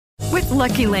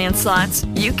Lucky Land Slots,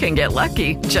 you can get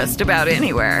lucky just about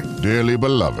anywhere. Dearly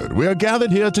beloved, we are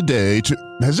gathered here today to...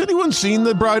 Has anyone seen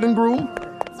the bride and groom?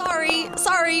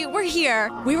 Sorry, we're here.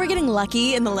 We were getting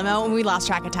lucky in the limo and we lost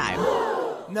track of time.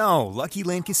 No, Lucky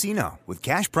Land Casino, with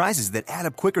cash prizes that add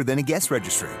up quicker than a guest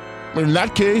registry. In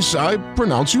that case, I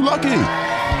pronounce you lucky.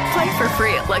 Play for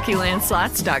free at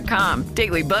LuckyLandSlots.com.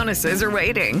 Daily bonuses are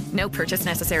waiting. No purchase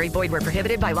necessary. Void where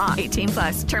prohibited by law.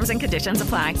 18+. Terms and conditions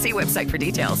apply. See website for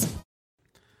details.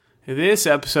 This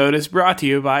episode is brought to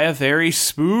you by a very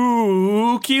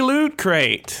spooky Loot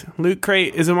Crate. Loot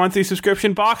Crate is a monthly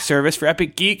subscription box service for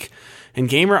epic geek and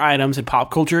gamer items and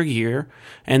pop culture gear.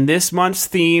 And this month's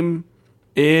theme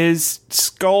is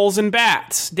Skulls and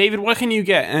Bats. David, what can you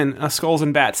get in a Skulls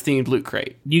and Bats themed Loot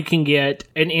Crate? You can get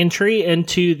an entry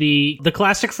into the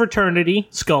classic fraternity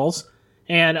skulls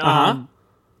and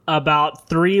about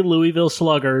 3 Louisville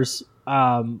Sluggers.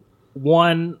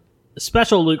 One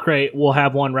special Loot Crate will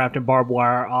have one wrapped in barbed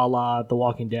wire, a la The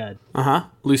Walking Dead.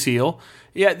 Lucille.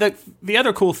 Yeah, the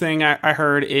other cool thing I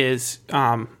heard is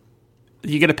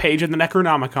you get a page in the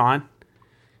Necronomicon.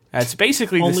 It's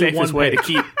basically the safest way to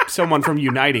keep someone from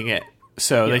uniting it.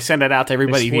 So they send it out to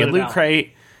everybody via Loot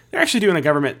Crate. They're actually doing a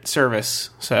government service.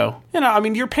 So,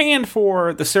 you're paying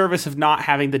for the service of not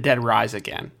having the dead rise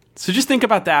again. So just think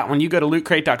about that when you go to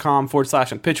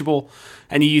lootcrate.com/unpitchable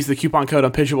and you use the coupon code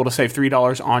Unpitchable to save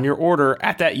 $3 on your order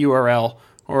at that URL,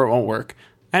 or it won't work.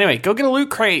 Anyway, go get a Loot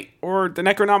Crate, or the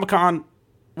Necronomicon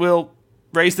will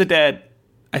raise the dead,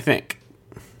 I think.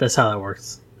 That's how that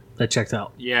works. That checks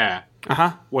out. Yeah.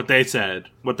 What they said.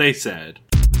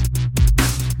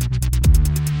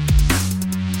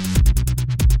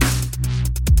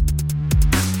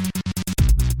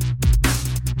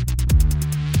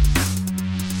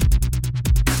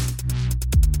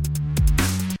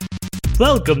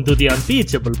 Welcome to the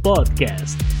Unpitchable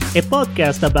podcast, a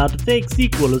podcast about fake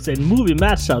sequels and movie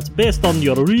mashups based on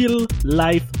your real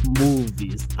life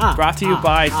movies. Brought to you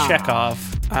by Chekhov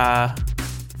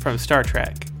from Star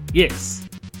Trek. Yes.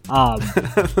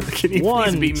 Can you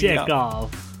one please beat me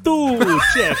Chekhov, 2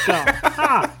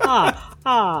 Chekhov.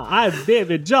 I'm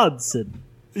David Johnson.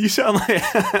 You sound like...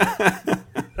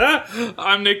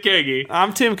 I'm Nick Kagi.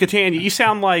 I'm Tim Catania. You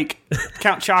sound like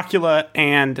Count Chocula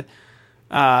and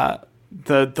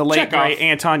the late great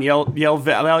Anton Yelvicher.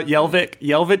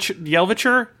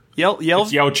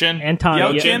 It's Yelchin.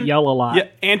 Anton yell a lot.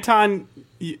 Anton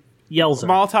Yelzer.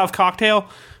 Molotov Cocktail.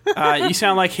 You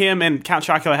sound like him and Count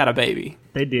Chocula had a baby.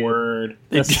 They did. Word.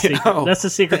 That's the secret. That's the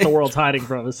secret the world's hiding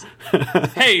from us.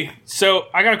 Hey, so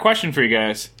I got a question for you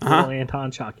guys.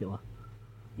 Anton Chocula.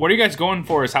 What are you guys going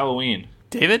for as Halloween?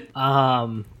 David?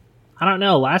 I don't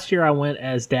know. Last year I went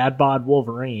as Dad Bod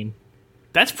Wolverine.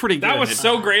 That's pretty good. That was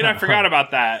so great. I forgot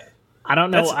about that. I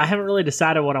don't know. I haven't really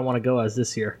decided what I want to go as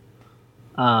this year.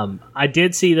 I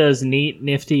did see those neat,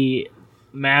 nifty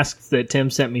masks that Tim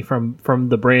sent me from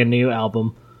the brand new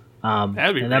album.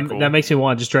 That'd be pretty cool. That makes me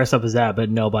want to just dress up as that, but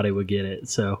nobody would get it,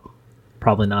 so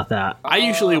probably not that. I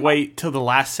usually wait till the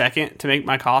last second to make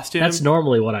my costume. That's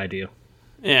normally what I do.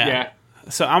 Yeah.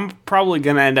 So I'm probably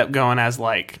going to end up going as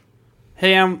like,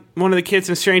 hey, I'm one of the kids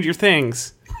in Stranger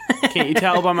Things. Can't you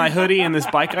tell by my hoodie and this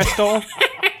bike I stole?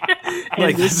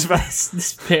 Like this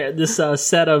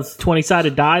set of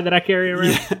 20-sided die that I carry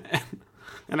around. Yeah.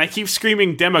 And I keep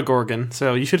screaming Demogorgon,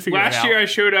 so you should figure it out. Last year I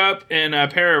showed up in a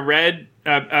pair of red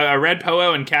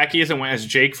polo and khakis and went as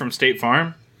Jake from State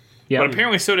Farm. Yep. But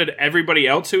apparently so did everybody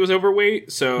else who was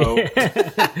overweight, so...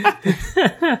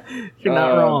 You're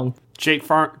not wrong. Jake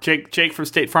from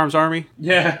State Farm's Army?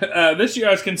 Yeah, this year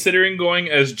I was considering going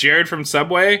as Jared from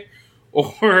Subway,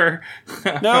 or...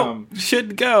 No,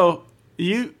 shouldn't go.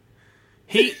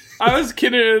 I was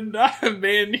kidding.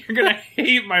 Man, you're going to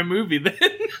hate my movie then.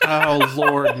 Oh,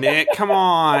 Lord, Nick, come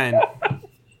on.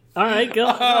 All right, go.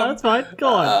 No, that's fine. Go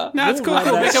on. No, it's cool. Make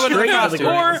up a costume.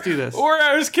 Let's do this. Or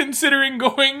I was considering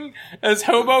going as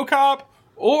HoboCop,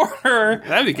 or...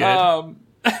 That'd be good.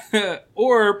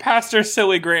 Or Pastor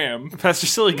Silly Graham. Pastor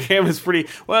Silly Graham is pretty...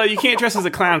 Well, you can't dress as a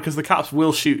clown because the cops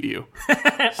will shoot you.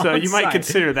 So you might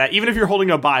consider that, even if you're holding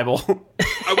a Bible.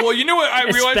 Well, you know what I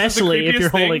realized especially is the if you're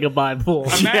thing? holding a Bible.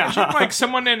 Imagine like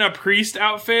someone in a priest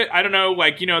outfit, I don't know,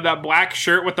 like, that black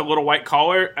shirt with the little white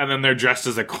collar, and then they're dressed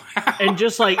as a clown. And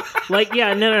just no,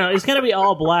 it's gonna be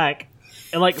all black.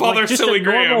 And Father just Silly a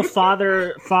normal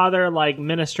Graham. father like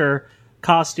minister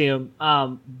costume,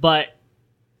 but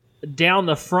down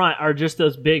the front are just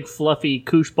those big fluffy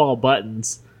koosh ball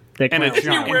buttons that and a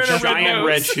giant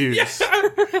red shoes. Yeah.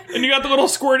 And you got the little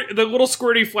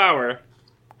squirty flower.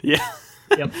 Yeah.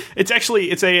 Yep. It's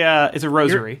a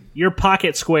rosary. Your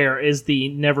pocket square is the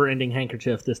never-ending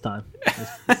handkerchief this time.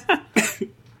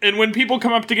 And when people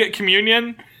come up to get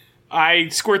communion, I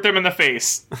squirt them in the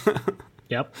face.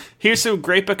 Yep. Here's some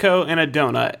Grape-A-Co and a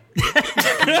donut.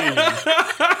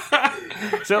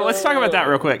 So let's talk about that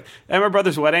real quick. At my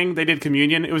brother's wedding, they did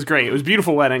communion. It was great. It was a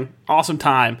beautiful wedding. Awesome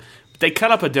time. But they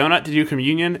cut up a donut to do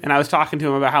communion, and I was talking to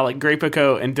him about how, like,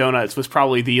 Grape-A-Co and donuts was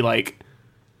probably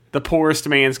the poorest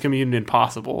man's communion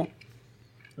possible.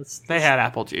 They had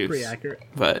apple juice. Pretty accurate.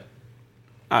 But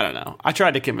I don't know. I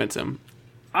tried to convince him.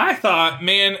 I thought,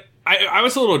 man, I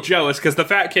was a little jealous because the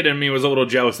fat kid in me was a little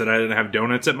jealous that I didn't have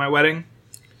donuts at my wedding.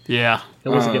 Yeah. It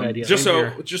was a good idea. Just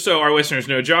so our listeners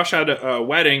know, Josh had a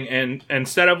wedding, and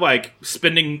instead of like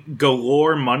spending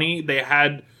galore money, they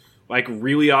had like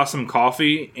really awesome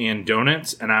coffee and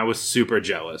donuts, and I was super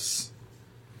jealous.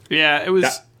 Yeah, it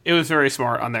was very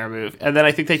smart on their move. And then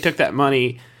I think they took that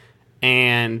money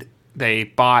and they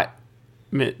bought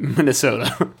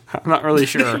Minnesota. I'm not really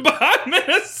sure. Bought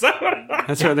Minnesota.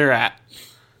 That's where they're at.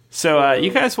 So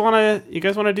you guys want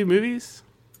to do movies?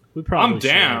 We probably I'm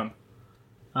down.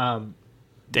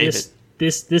 David.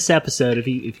 This episode, if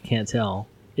you can't tell,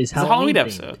 is Halloween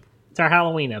episode. It's our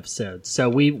Halloween episode. So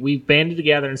we've banded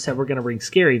together and said we're going to bring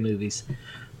scary movies.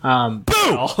 Boom!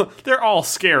 They're all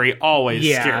scary, always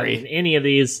scary. I mean, any of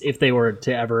these, if they were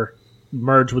to ever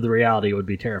merge with reality, would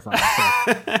be terrifying.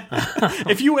 So.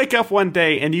 If you wake up one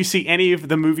day and you see any of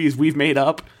the movies we've made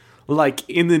up, like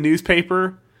in the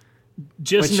newspaper,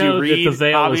 just know that the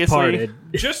veil is parted.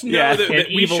 Just know that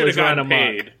we should have gotten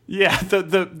paid. Yeah,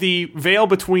 the veil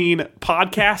between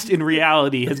podcast and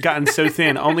reality has gotten so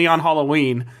thin, only on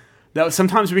Halloween, that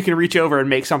sometimes we can reach over and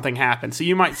make something happen. So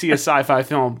you might see a sci-fi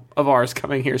film of ours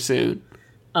coming here soon.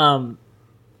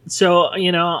 So,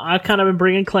 I've kind of been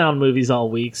bringing clown movies all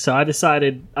week, so I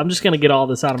decided I'm just going to get all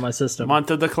this out of my system. Month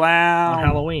of the Clown. On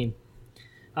Halloween.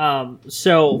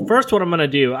 So first what I'm going to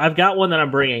do, I've got one that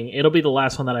I'm bringing. It'll be the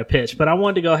last one that I pitch, but I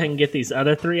wanted to go ahead and get these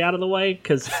other three out of the way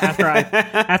because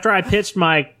after I pitched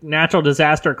my natural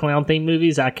disaster clown themed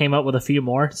movies, I came up with a few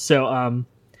more. So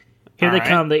here they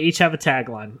come. They each have a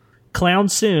tagline. Clown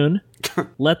soon.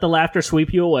 Let the laughter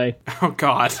sweep you away. Oh,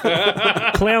 God.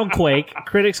 Clown quake.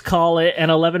 Critics call it an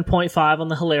 11.5 on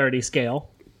the hilarity scale.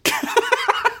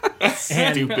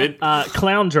 Stupid.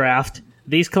 Clown draft.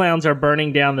 These clowns are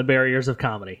burning down the barriers of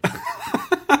comedy.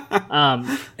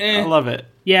 I love it.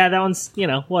 Yeah, that one's,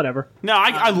 whatever. No,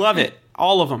 I love it.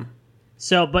 All of them.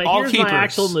 So, but all here's keepers. My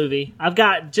actual movie. I've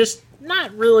got just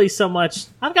not really so much.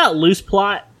 I've got loose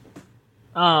plot.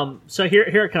 So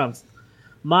here it comes.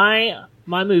 My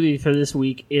movie for this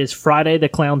week is Friday the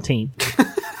Clown Teen.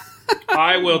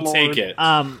 I will take it.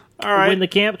 All right. When the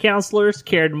camp counselors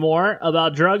cared more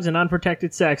about drugs and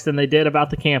unprotected sex than they did about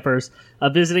the campers,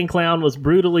 a visiting clown was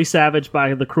brutally savaged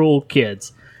by the cruel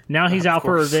kids. Now he's out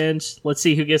for revenge. Let's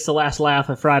see who gets the last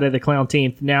laugh at Friday the Clown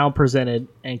Teen, now presented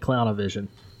in Clownavision.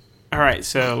 All right,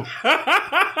 so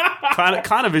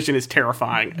Clownavision is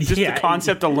terrifying. Just the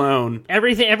concept alone.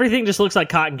 Everything just looks like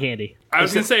cotton candy. I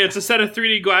was going to say, it's a set of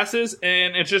 3D glasses,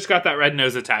 and it's just got that red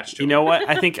nose attached to it. You know what?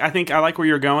 I think I like where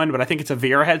you're going, but I think it's a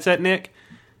VR headset, Nick.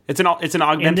 It's an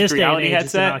augmented reality headset,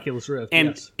 it's an Oculus Rift,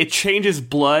 and it changes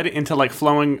blood into like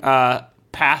flowing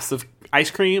paths of ice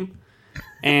cream,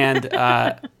 and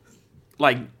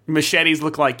like machetes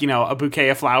look like a bouquet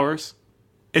of flowers.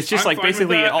 It's just like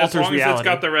basically it alters reality. As long as it's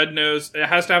got the red nose, it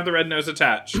has to have the red nose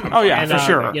attached. Oh yeah, for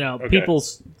sure.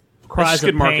 People's cries of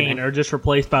pain marketing. are just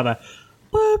replaced by the.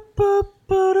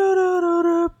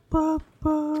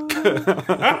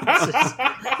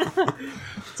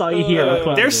 That's all you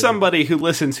hear. There's somebody who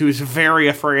listens who is very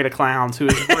afraid of clowns, who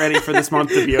is ready for this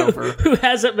month to be over. Who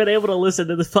hasn't been able to listen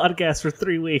to this podcast for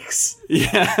 3 weeks.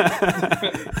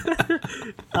 Yeah.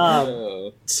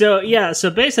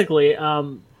 So basically,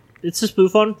 it's a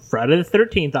spoof on Friday the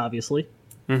 13th, obviously.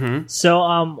 Mm-hmm.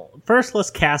 So first,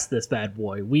 let's cast this bad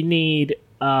boy. We need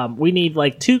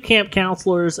like 2 camp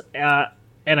counselors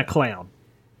and a clown.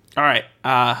 All right,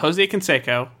 Jose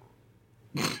Canseco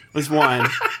is one.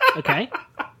 Okay.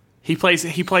 He plays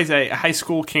a high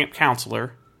school camp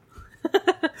counselor.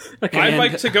 Okay. I'd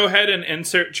like to go ahead and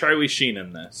insert Charlie Sheen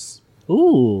in this.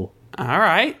 Ooh. All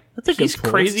right. That's a good He's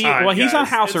point. crazy. Time, well, he's guys. on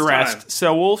house It's arrest, time.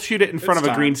 so we'll shoot it in front It's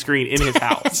of a green time. screen in his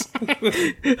house.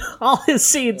 All his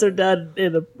scenes are done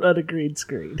on a green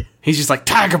screen. He's just like,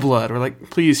 Tiger Blood. We're like,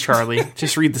 please, Charlie,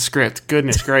 just read the script.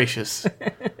 Goodness gracious.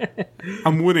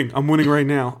 I'm winning right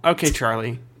now. Okay,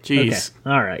 Charlie. Jeez. Okay.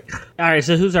 All right.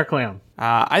 So who's our clown?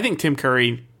 I think Tim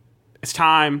Curry. It's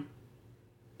time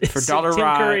for Tim Curry is the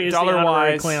honorary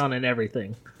dollar-wise clown and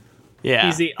everything. Yeah.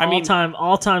 He's the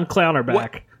all-time clowner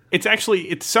back.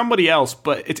 It's somebody else,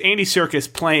 but it's Andy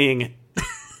Serkis playing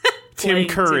Tim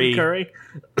Curry. Tim Curry.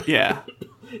 Yeah.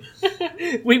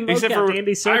 We mocapped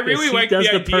Andy Serkis. I really like does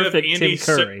the the idea of perfect Andy.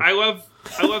 Tim Curry. I love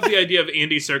the idea of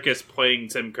Andy Serkis playing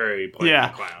Tim Curry playing the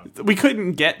clown. We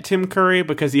couldn't get Tim Curry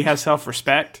because he has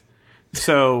self-respect.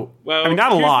 So, well, I mean,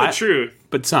 not a lot, the truth.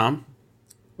 But some.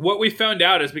 What we found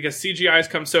out is because CGI has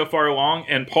come so far along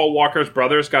and Paul Walker's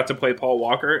brothers got to play Paul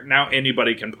Walker, now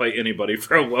anybody can play anybody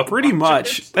for a low Pretty budget.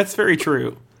 much. That's very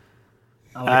true.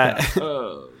 I like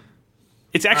that.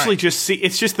 It's actually just the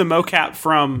mocap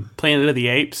from Planet of the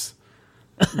Apes.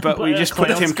 But we just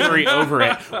put Tim Curry over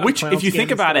it. Which, if you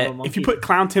think about it, if you put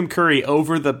Clown Tim Curry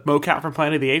over the mocap from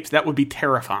Planet of the Apes, that would be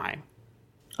terrifying.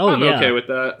 Oh, I'm yeah. okay with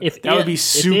that. That would be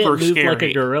super if it moved scary. Like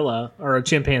a gorilla or a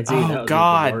chimpanzee. That would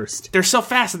God, be the worst. They're so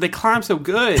fast and they climb so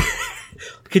good.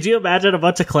 Could you imagine a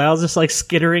bunch of clowns just like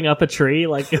skittering up a tree?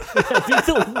 Like that'd be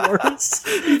the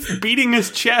worst. Beating his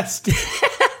chest.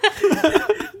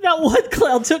 That one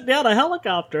clown took down a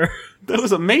helicopter. That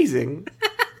was amazing.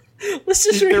 Let's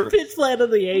just repitch Planet of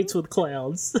the Apes with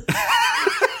clowns.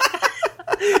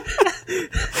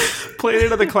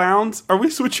 Planet of the Clowns? Are we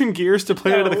switching gears to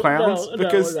Planet of the Clowns? No,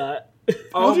 we're not.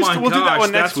 Oh we'll do that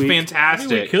one next that's week.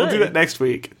 fantastic. We'll do that next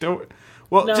week.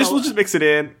 We'll just mix it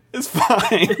in. It's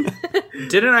fine.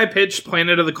 Didn't I pitch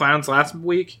Planet of the Clowns last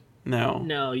week? No.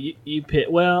 No, you pitch.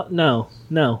 Well, no.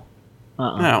 No.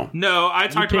 No, I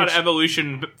talked about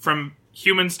evolution from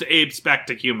humans to apes back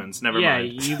to humans. Never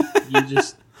mind. Yeah, you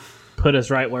just put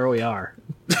us right where we are.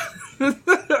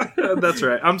 That's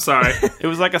right. I'm sorry. It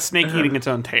was like a snake eating its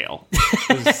own tail.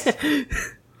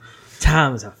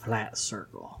 Time is a flat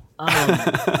circle.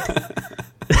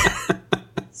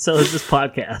 So is this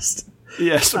podcast.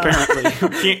 Yes,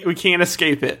 apparently. We can't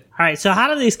escape it. All right, so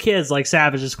how do these kids like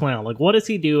Savage this clown? Like, what is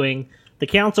he doing? The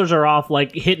counselors are off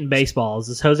like hitting baseballs.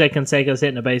 This Jose Canseco's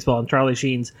hitting a baseball, and Charlie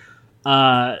Sheen's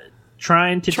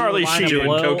trying to Charlie do a line Sheen of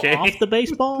blow cocaine. off the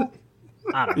baseball.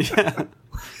 I don't know. Yeah.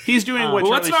 He's doing what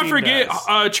Well, Charlie let's not Sheen forget,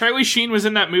 does. Charlie Sheen was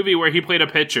in that movie where he played a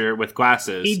pitcher with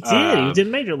glasses. He did. He was in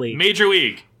Major League. Major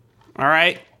League. All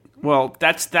right. Well,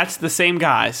 that's the same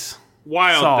guys.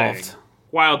 Solved.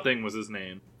 Wild Thing was his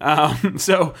name.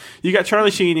 So you got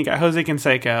Charlie Sheen, you got Jose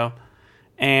Canseco,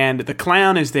 and the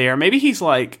clown is there. Maybe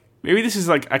this is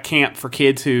like a camp for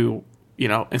kids who,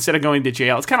 instead of going to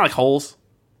jail, it's kind of like Holes.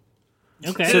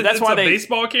 Okay. So that's why it's a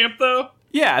baseball camp, though?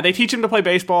 Yeah, they teach them to play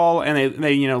baseball, and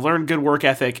they learn good work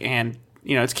ethic, and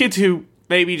it's kids who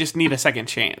maybe just need a second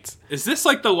chance. Is this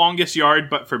like The Longest Yard,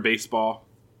 but for baseball?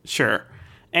 Sure.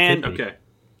 And Okay.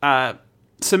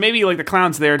 so maybe like the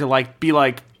clown's there to like be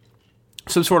like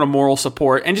some sort of moral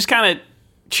support and just kind of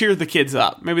cheer the kids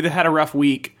up. Maybe they had a rough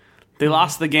week. They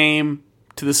lost the game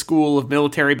to the school of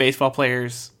military baseball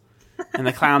players, and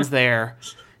the clown's there.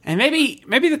 And maybe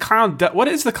the clown. What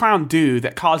does the clown do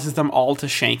that causes them all to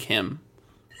shank him?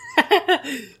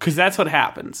 Because that's what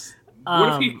happens.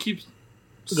 What if he keeps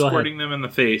squirting them in the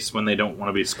face when they don't want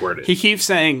to be squirted? He keeps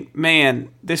saying, "Man,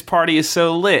 this party is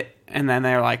so lit," and then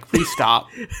they're like, "Please stop,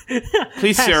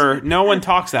 please, sir. No one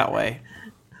talks that way."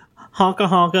 Honka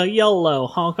honka YOLO.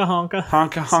 Honka honka.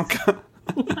 Honka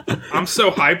honka. I'm so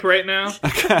hype right now.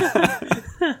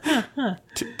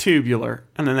 Tubular,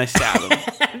 and then they stab him.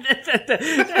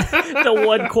 The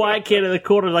one quiet kid in the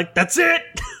corner, like, that's it.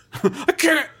 I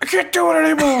can't do it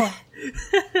anymore.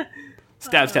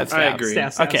 Stab. I agree.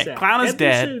 Stab, Okay, stab. clown is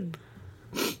dead.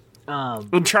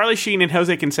 When Charlie Sheen and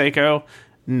Jose Canseco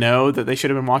know that they should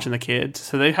have been watching the kids,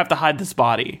 so they have to hide this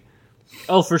body.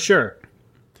 Oh, for sure.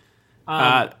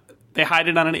 They hide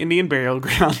it on an Indian burial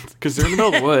ground because they're in the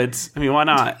middle of the woods. I mean, why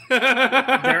not?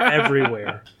 They're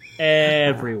everywhere.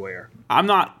 Everywhere. I'm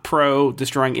not pro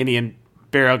destroying Indian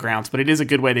burial grounds, but it is a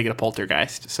good way to get a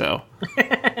poltergeist. So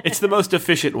it's the most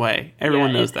efficient way.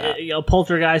 Everyone knows that. A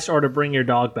poltergeist or to bring your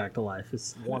dog back to life.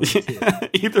 It's one of the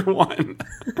two. Either one.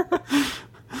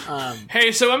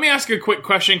 Hey, so let me ask you a quick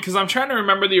question because I'm trying to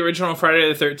remember the original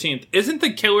Friday the 13th. Isn't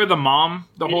the killer the mom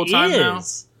the whole time now?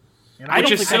 And I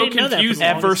don't Which is think so I didn't know that for confusing. the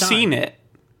Ever longest time. seen it?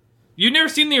 You've never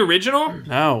seen the original?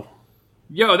 No.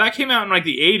 Yo, that came out in like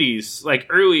the 80s, like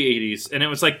early 80s, and it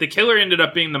was like the killer ended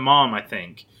up being the mom, I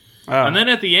think. Oh. And then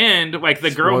at the end, like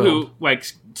the girl Spoiled. who like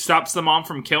stops the mom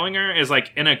from killing her is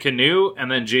like in a canoe,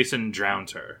 and then Jason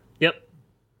drowns her. Yep.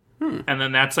 And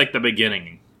then that's like the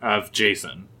beginning of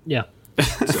Jason. Yeah.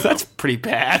 That's pretty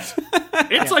bad.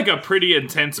 It's like a pretty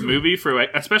intense movie for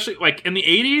like, especially like in the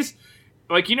 80s.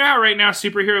 Like, you know how right now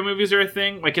superhero movies are a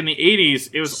thing? Like in the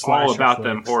 80s, it was all Slasher about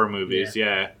them flicks. horror movies.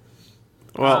 Yeah.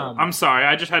 Well, I'm sorry,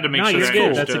 I just had to make No, sure you're I good.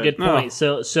 understood. That's a good No. point.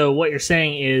 So what you're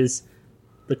saying is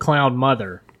the clown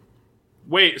mother.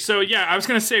 Wait, so yeah, I was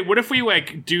gonna say, what if we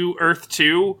like do Earth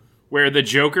 2, where the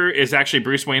Joker is actually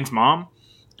Bruce Wayne's mom,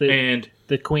 and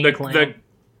The queen the clown.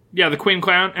 Yeah, the queen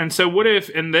clown. And so what if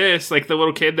in this, like the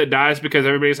little kid that dies because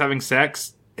everybody's having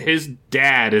sex, his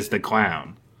dad is the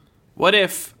clown? What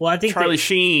if I think Charlie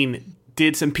Sheen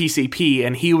did some PCP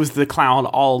and he was the clown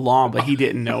all along, but he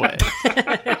didn't know it?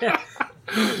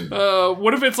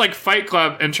 What if it's like Fight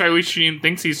Club and Charlie Sheen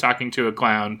thinks he's talking to a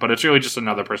clown, but it's really just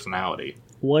another personality?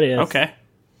 What if? Okay.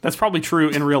 That's probably true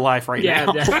in real life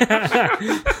now.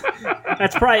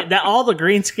 That's probably that. All the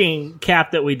green screen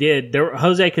cap that we did,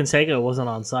 Jose Canseco wasn't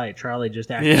on site. Charlie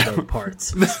just acted both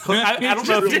parts. I don't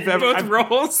know if you've ever both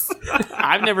roles.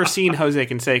 I've never seen Jose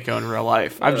Canseco in real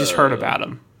life. I've just heard about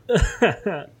him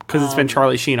because it's been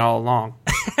Charlie Sheen all along.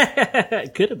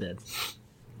 It could have been.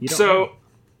 So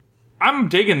I'm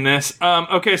digging this.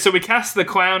 Okay, so we cast the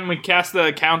clown, we cast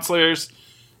the counselors.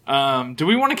 Do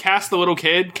we want to cast the little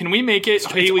kid? Can we make it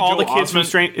It's all the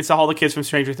kids from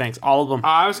Stranger Things. All of them.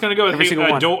 I was going to go with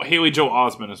adult Haley Joel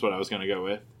Osment is what I was going to go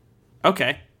with.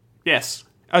 Okay. Yes.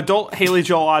 Adult Haley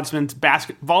Joel Osment's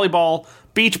volleyball,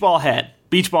 beach ball head.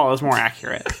 Beach ball is more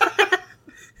accurate.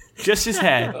 Just his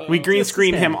head. We green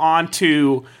screened him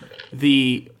onto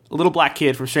the little black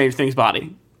kid from Stranger Things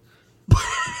body.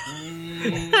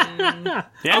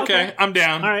 Yeah. Okay, I'm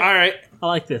down. All right. I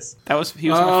like this. He was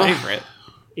my favorite.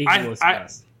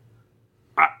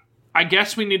 I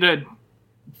guess we need to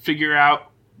figure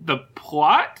out the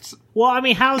plot. Well, I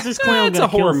mean, how is this clown going to kill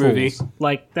horror movie? Fools?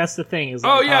 Like, that's the thing.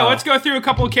 Let's go through a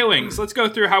couple of killings. Let's go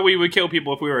through how we would kill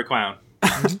people if we were a clown.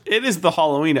 It is the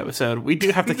Halloween episode. We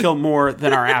do have to kill more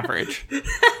than our average.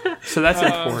 So that's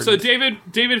important. So, David,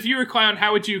 if you were a clown,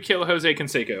 how would you kill Jose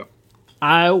Canseco?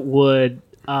 I would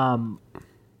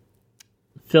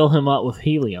fill him up with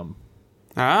helium.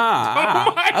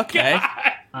 Okay.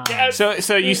 Yes.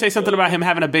 So you say something about him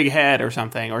having a big head or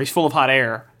something, or he's full of hot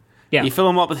air. Yeah. You fill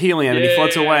him up with helium and he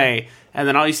floats away, and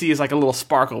then all you see is like a little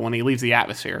sparkle when he leaves the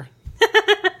atmosphere.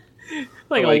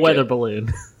 like a weather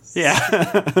balloon. Yeah.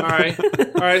 All right.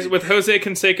 With Jose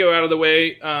Canseco out of the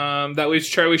way, that leaves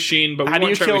Charlie Sheen. But we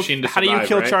want Charlie Sheen to survive. How do you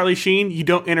kill right? Charlie Sheen? You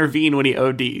don't intervene when he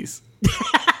ODs.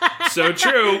 So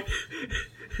true.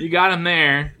 You got him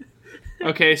there.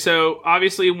 Okay, so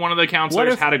obviously one of the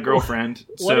counselors had a girlfriend.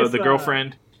 So the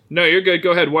girlfriend. No, you're good.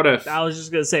 Go ahead. What if? I was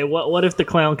just gonna say, what if the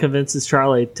clown convinces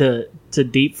Charlie to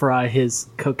deep fry his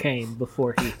cocaine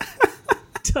before he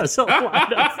does a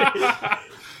lineup?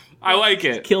 I like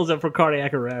it. Kills him for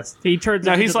cardiac arrest. He turns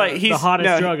into the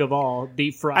hottest drug of all,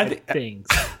 deep fried things.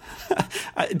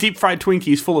 Deep fried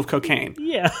Twinkies full of cocaine.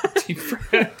 Yeah. Deep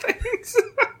fried things.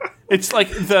 It's like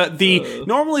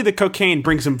normally the cocaine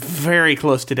brings him very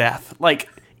close to death, like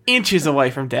inches away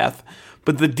from death.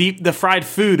 But the fried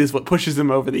food is what pushes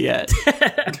him over the edge.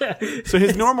 So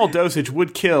his normal dosage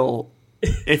would kill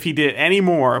if he did any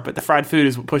more, but the fried food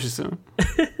is what pushes him.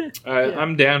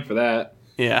 I'm down for that.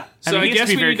 Yeah. So I guess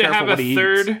we need to have a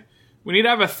third. We need to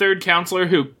have a third counselor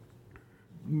who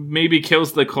maybe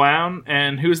kills the clown.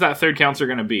 And who's that third counselor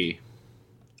going to be?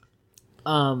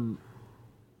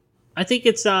 I think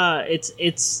it's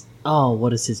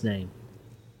what is his name?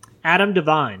 Adam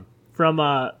Devine from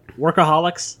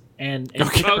Workaholics and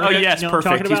okay. Oh yes,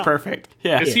 perfect. He's perfect.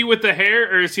 Yeah. Is he with the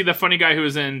hair, or is he the funny guy who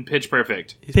was in Pitch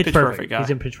Perfect? He's Pitch Perfect guy. He's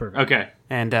in Pitch Perfect. Okay.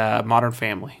 And Modern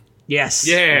Family. Yes.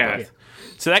 Yeah.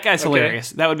 So that guy's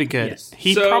hilarious. That would be good. Yes.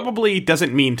 He probably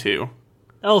doesn't mean to.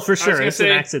 Oh, for sure. It's an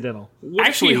accidental. What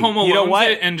if he Home Alones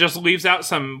it and just leaves out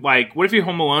some, what if he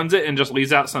Home Alones it and just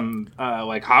leaves out some,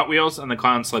 Hot Wheels and the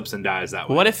clown slips and dies that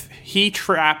way? What if he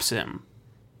traps him?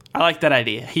 I like that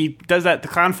idea. He does that. The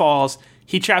clown falls.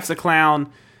 He traps the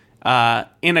clown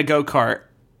in a go-kart,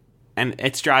 and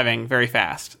it's driving very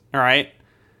fast. All right?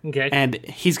 Okay. And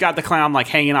he's got the clown,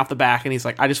 hanging off the back, and he's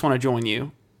like, I just want to join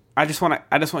you.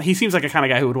 He seems like a kind of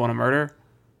guy who would want to murder.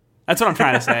 That's what I'm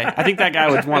trying to say. I think that guy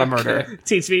would want to murder.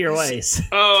 Teach me your ways.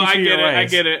 Oh, I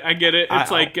get it.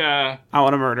 It's I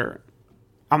want to murder.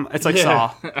 It's like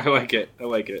Saw. I like it.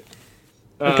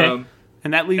 Okay.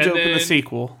 And that leaves open the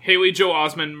sequel. Haley Joel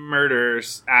Osment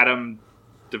murders Adam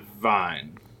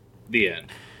Devine. The end.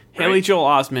 Right? Haley Joel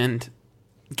Osment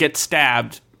gets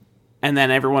stabbed, and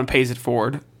then everyone pays it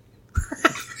forward.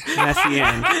 And that's the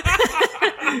end.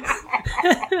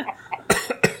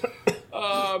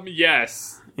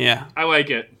 Yes. Yeah. I like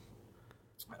it.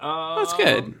 That's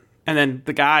good. And then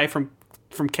the guy from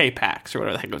K-Pax, or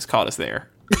whatever the heck it was called, is there.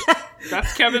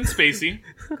 That's Kevin Spacey.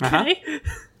 Okay.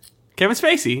 Kevin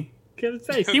Spacey.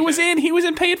 Okay. He was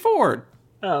in Pay It Forward.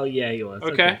 Oh yeah, he was.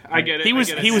 Okay. I get it. He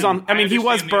was on. I mean, he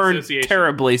was burned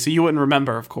terribly, so you wouldn't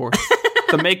remember, of course.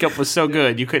 The makeup was so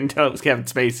good you couldn't tell it was Kevin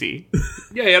Spacey.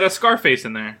 Yeah, he had a Scarface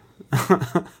in there.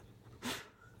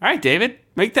 All right, David,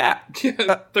 make that.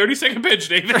 30-second pitch,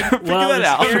 David. Well, that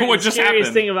out. The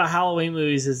scariest thing about Halloween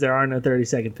movies is there are no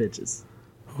 30-second pitches.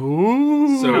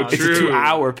 Ooh, so it's true. a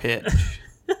 2-hour pitch.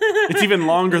 It's even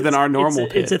longer than our normal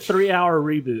pitch. It's a 3-hour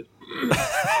reboot.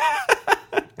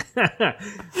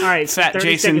 All right, Fat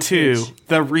Jason 2, pitch.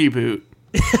 the reboot.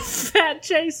 Fat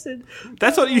Jason.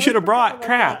 That's what you should have brought.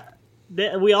 Crap.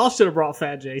 We all should have brought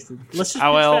Fat Jason. Let's just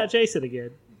pitch Fat Jason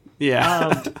again.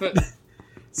 Yeah.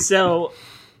 So,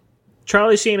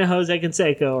 Charlie Sheen and Jose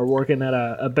Canseco are working at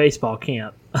a baseball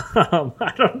camp.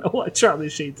 I don't know what Charlie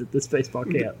Sheen's at this baseball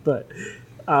camp, but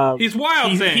he's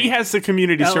Wild Thing. He has the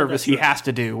community service he has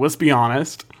to do. Let's be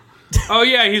honest. Oh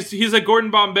yeah, he's a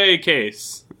Gordon Bombay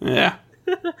case. Yeah.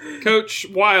 Coach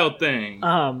Wild Thing.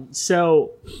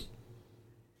 So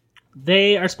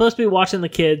they are supposed to be watching the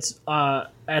kids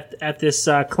at this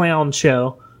clown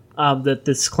show that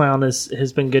this clown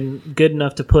has been good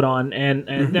enough to put on,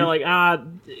 and they're like,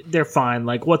 they're fine.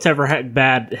 Like, whatever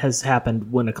bad has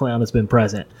happened when a clown has been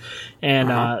present, and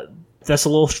that's a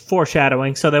little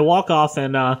foreshadowing. So they walk off,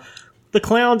 and the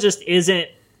clown just isn't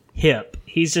hip.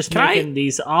 He's just making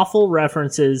these awful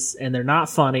references, and they're not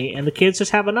funny, and the kids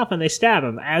just have enough, and they stab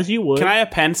him, as you would. Can I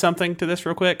append something to this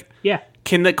real quick? Yeah.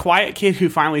 Can the quiet kid who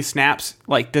finally snaps,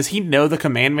 like, does he know the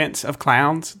commandments of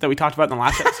clowns that we talked about in the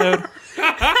last episode?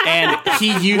 And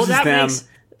he uses them.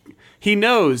 He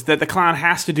knows that the clown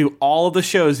has to do all of the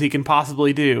shows he can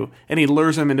possibly do, and he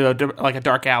lures him into a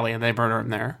dark alley, and they murder him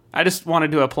there. I just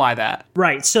wanted to apply that.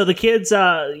 Right. So the kids,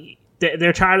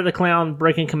 they're tired of the clown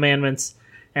breaking commandments,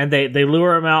 and they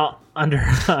lure him out under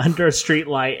a street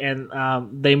light, and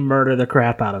they murder the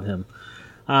crap out of him.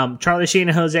 Charlie Sheen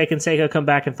and Jose Canseco come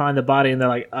back and find the body, and they're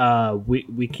like,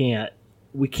 we can't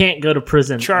go to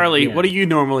prison. Charlie, again. what do you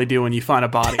normally do when you find a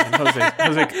body?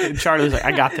 And Charlie's like,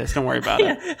 I got this. Don't worry about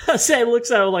it. Jose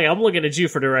looks at him like, I'm looking at you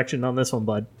for direction on this one,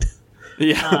 bud.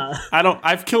 Yeah,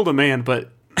 I've killed a man, but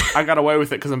I got away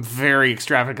with it because I'm very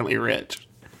extravagantly rich.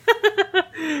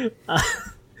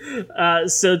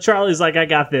 So Charlie's like, I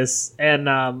got this,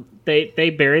 and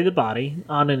they bury the body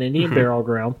on an Indian burial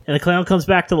ground, and the clown comes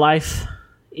back to life.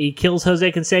 He kills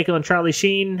Jose Canseco and Charlie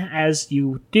Sheen, as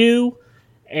you do,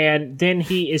 and then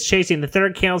he is chasing the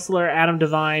third counselor, Adam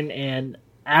Devine, and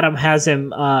Adam has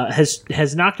him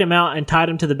has knocked him out and tied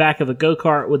him to the back of a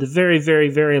go-kart with a very, very,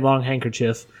 very long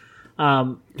handkerchief.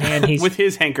 And he's with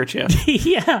his handkerchief.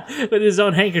 Yeah, with his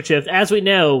own handkerchief. As we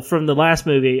know from the last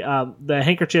movie, the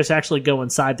handkerchiefs actually go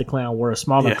inside the clown where a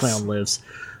smaller clown lives.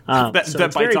 So it's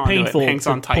very painful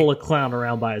to pull a clown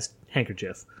around by his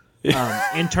handkerchief.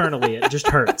 Internally, it just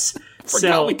hurts.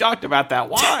 Forgot we talked about that.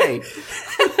 Why?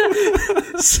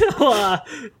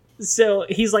 So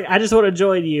he's like, I just want to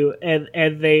join you, and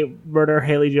they murder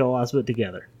Haley Joel Osment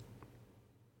together.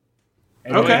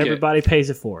 And everybody pays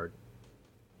it forward.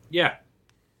 Yeah.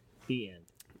 The end.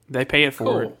 They pay it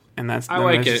forward, and that's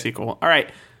the sequel. All right,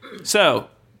 so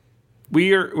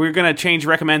we're going to change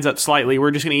recommends up slightly.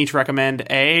 We're just going to each recommend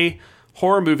a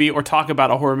horror movie or talk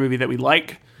about a horror movie that we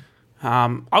like.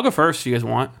 I'll go first if you guys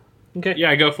want. Okay.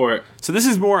 Yeah, go for it. So this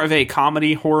is more of a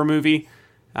comedy horror movie.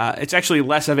 It's actually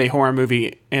less of a horror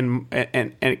movie, and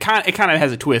it kind of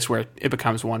has a twist where it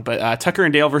becomes one. But Tucker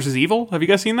and Dale versus Evil. Have you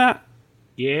guys seen that?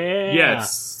 Yeah.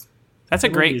 Yes. That's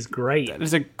That movie is great. That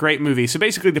is a great movie. So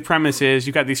basically, the premise is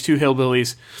you've got these two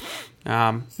hillbillies,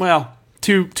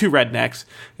 two rednecks,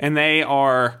 and they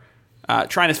are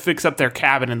trying to fix up their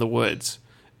cabin in the woods,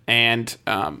 and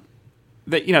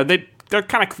they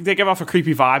give off a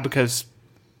creepy vibe because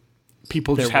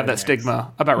people just have that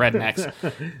stigma about rednecks,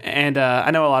 and I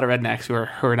know a lot of rednecks who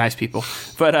are nice people,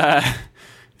 but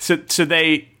so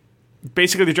they.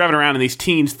 Basically, they're driving around and these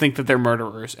teens think that they're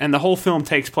murderers. And the whole film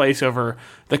takes place over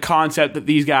the concept that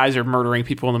these guys are murdering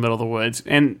people in the middle of the woods.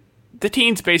 And the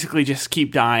teens basically just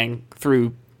keep dying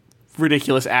through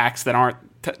ridiculous acts that aren't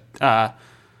the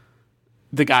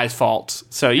guy's faults.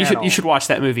 So you should watch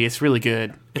that movie. It's really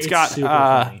good. It's got super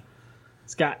funny.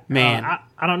 It's got man.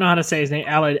 I don't know how to say his name.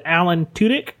 Alan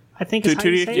Tudyk, I think is how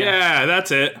you say it. Yeah,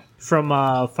 that's it. From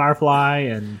Firefly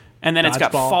and then Dodgeball. It's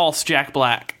got false Jack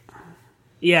Black.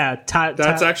 Yeah,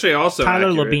 that's actually also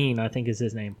Tyler accurate. Labine, I think is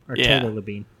his name, or Taylor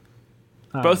Labine.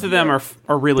 Both of them are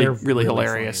really really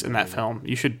hilarious funny, in that film.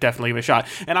 You should definitely give it a shot.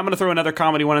 And I'm going to throw another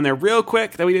comedy one in there real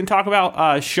quick that we didn't talk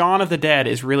about. Shaun of the Dead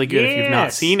is really good if you've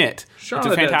not seen it. It's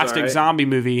a fantastic zombie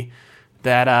movie.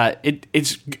 That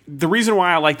it's the reason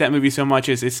why I like that movie so much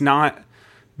is it's not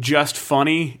just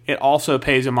funny. It also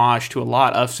pays homage to a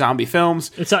lot of zombie films,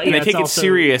 and they take it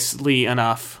seriously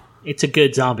enough. It's a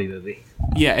good zombie movie.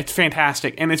 Yeah, it's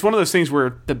fantastic. And it's one of those things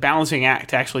where the balancing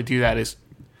act to actually do that is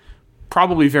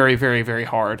probably very, very, very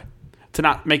hard to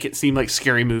not make it seem like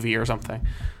Scary Movie or something.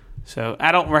 So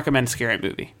I don't recommend Scary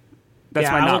Movie. That's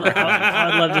my not recommend. I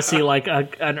would love to see like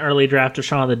an early draft of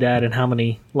Shaun of the Dead and how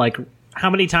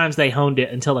many times they honed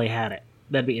it until they had it.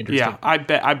 That'd be interesting. Yeah, I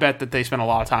bet that they spent a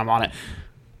lot of time on it.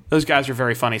 Those guys are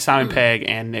very funny. Simon Pegg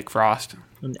and Nick Frost.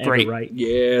 And great. Edgar Wright.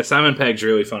 Yeah, Simon Pegg's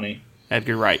really funny.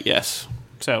 Edgar Wright, yes.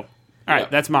 So, all right,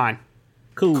 that's mine.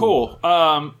 Cool.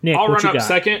 Nick, I'll what run you up got?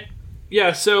 second.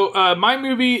 Yeah, so my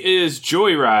movie is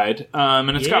Joyride,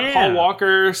 and it's got Paul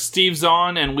Walker, Steve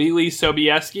Zahn, and Lily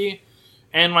Sobieski.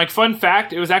 And, like, fun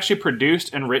fact, it was actually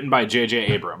produced and written by J.J.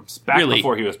 Abrams, back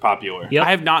before he was popular. Yep. I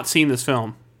have not seen this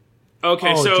film.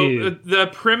 Okay, the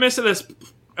premise of this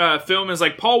film is,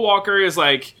 like, Paul Walker is,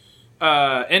 like,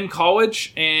 in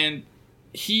college, and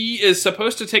he is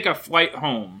supposed to take a flight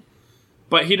home.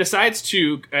 But he decides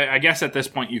to, I guess at this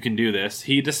point you can do this,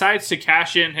 he decides to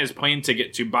cash in his plane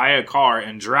ticket to buy a car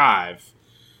and drive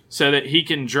so that he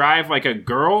can drive, like, a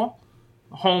girl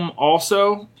home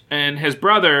also. And his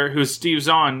brother, who's Steve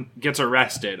Zahn, gets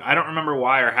arrested. I don't remember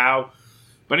why or how.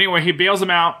 But anyway, he bails him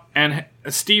out, and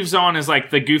Steve Zahn is like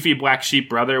the goofy black sheep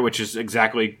brother, which is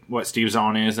exactly what Steve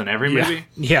Zahn is in every movie.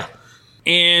 Yeah.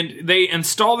 And they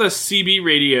install this CB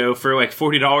radio for like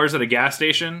 $40 at a gas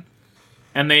station.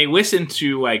 And they listen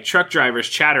to like truck drivers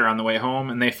chatter on the way home.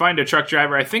 And they find a truck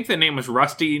driver, I think the name was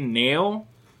Rusty Nail.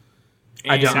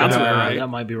 I don't know. Right. That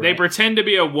might be right. They pretend to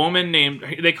be a woman named...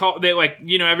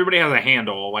 everybody has a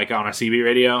handle, like, on a CB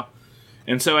radio.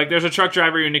 And so, like, there's a truck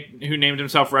driver who named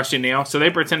himself Rusty Nail. So they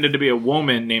pretended to be a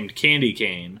woman named Candy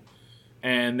Cane.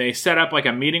 And they set up, like,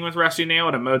 a meeting with Rusty Nail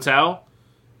at a motel.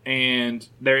 And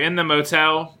they're in the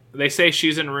motel. They say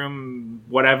she's in room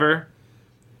whatever.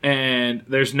 And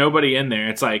there's nobody in there.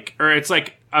 It's like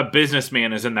a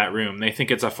businessman is in that room. They think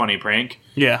it's a funny prank.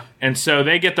 Yeah. And so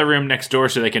they get the room next door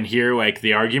so they can hear, like,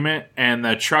 the argument. And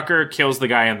the trucker kills the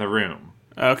guy in the room.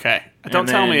 Okay. Don't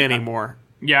tell me anymore.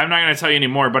 Yeah, I'm not going to tell you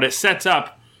anymore, but it sets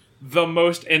up the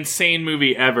most insane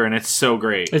movie ever, and it's so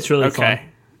great. It's really fun.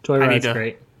 Joyride's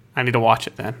great. I need to watch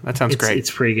it then. That sounds great.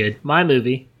 It's pretty good. My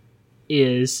movie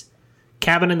is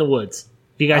Cabin in the Woods.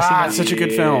 Have you guys seen that? It's such a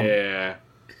good film. Yeah.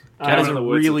 That is a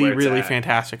really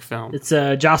fantastic film. It's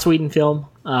a Joss Whedon film.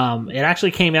 It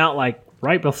actually came out like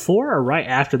right before or right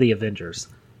after the Avengers.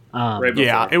 Right before.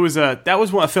 Yeah, that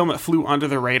was a film that flew under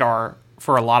the radar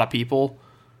for a lot of people,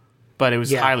 but it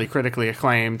was highly critically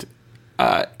acclaimed.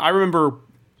 I remember.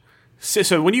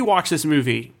 So when you watch this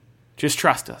movie, just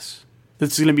trust us.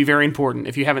 This is going to be very important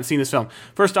if you haven't seen this film.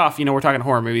 First off, we're talking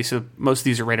horror movies, so most of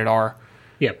these are rated R.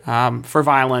 Yep. For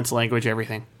violence, language,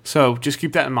 everything. So just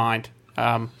keep that in mind.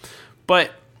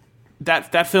 But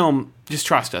that film, just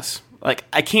trust us. Like,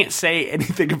 I can't say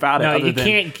anything about it. No, you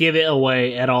can't give it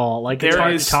away at all. Like, it's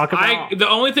hard to talk about. The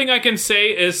only thing I can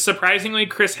say is, surprisingly,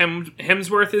 Chris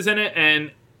Hemsworth is in it,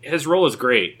 and his role is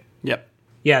great. Yep.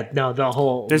 Yeah, no, the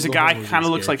whole... There's a guy kind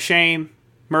of looks like Shane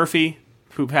Murphy,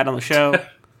 who we've had on the show.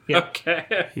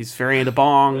 Okay. He's very into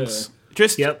bongs.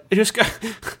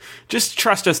 Just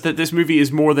trust us that this movie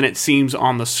is more than it seems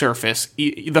on the surface.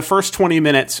 The first 20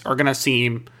 minutes are going to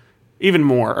seem, even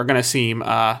more, are going to seem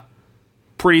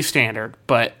pretty standard.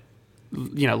 But,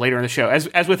 later in the show,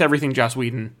 as with everything Joss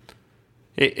Whedon,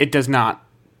 it does not,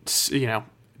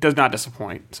 does not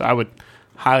disappoint. So I would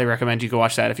highly recommend you go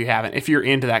watch that if you haven't, if you're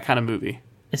into that kind of movie.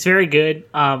 It's very good.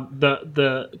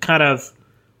 The kind of,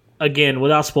 again,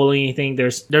 without spoiling anything,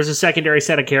 there's a secondary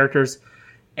set of characters.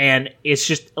 And it's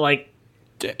just like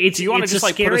Do you want to just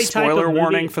put a spoiler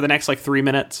warning for the next 3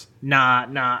 minutes?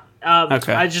 Nah.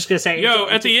 Okay. I was just gonna say.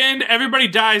 At the end, everybody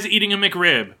dies eating a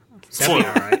McRib. That'd be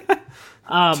all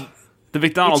right. The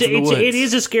McDonald's in the woods. It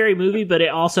is a scary movie, but it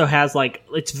also has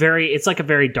it's like a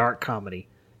very dark comedy,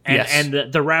 and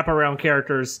the wraparound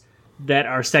characters that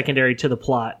are secondary to the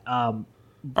plot are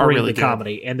really the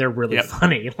comedy, and they're really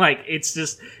funny. Like it's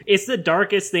the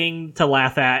darkest thing to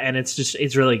laugh at, and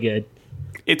it's really good.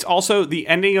 It's also the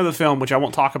ending of the film, which I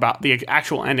won't talk about. The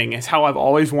actual ending is how I've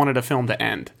always wanted a film to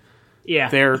end.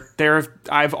 Yeah,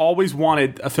 I've always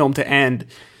wanted a film to end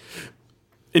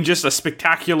in just a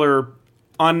spectacular,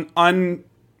 unreal,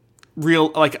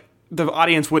 like the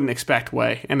audience wouldn't expect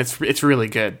way, and it's really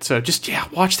good. So just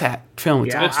watch that film.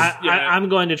 It's awesome. I'm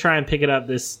going to try and pick it up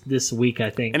this week,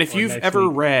 I think. And if you've ever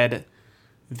read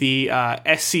the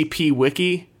SCP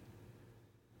Wiki,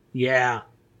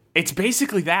 it's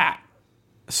basically that.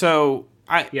 So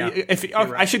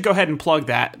I should go ahead and plug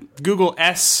that. Google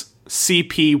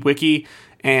SCP Wiki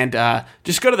and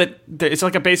just go to it's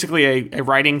like basically a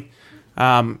writing.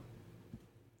 What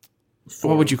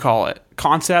would you call it?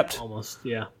 Concept? Almost,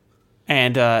 yeah.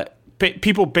 And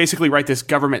people basically write this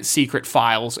government secret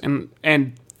files,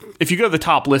 and if you go to the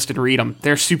top list and read them,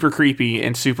 they're super creepy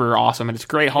and super awesome, and it's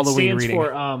great Halloween reading. It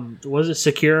stands for, was it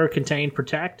Secure, Contain,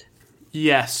 Protect?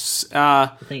 Yes. I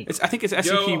think it's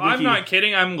SCP Wiki. I'm not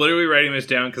kidding. I'm literally writing this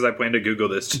down because I plan to Google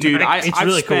this tonight.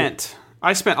 Dude,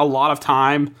 I spent a lot of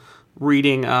time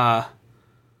reading,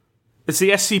 it's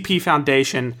the SCP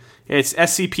Foundation. It's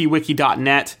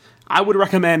scpwiki.net. I would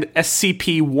recommend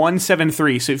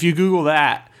SCP-173. So if you Google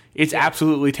that, it's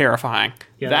absolutely terrifying.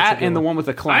 Yeah, that and the one with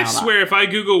the clown. I swear, if I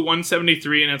Google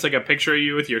 173 and it's like a picture of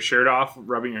you with your shirt off,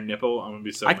 rubbing your nipple, I'm gonna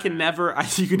be so mad. You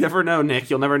can never know, Nick.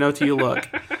 You'll never know till you look.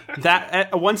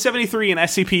 That 173 and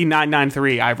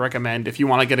SCP-993 I recommend if you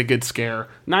want to get a good scare.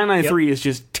 993 is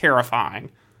just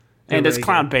terrifying. And it's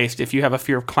clown-based if you have a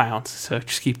fear of clowns, so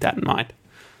just keep that in mind.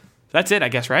 That's it, I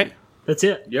guess, right? That's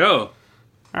it. Yo.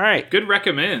 All right. Good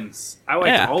recommends. I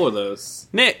liked all of those.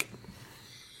 Nick.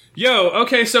 Yo,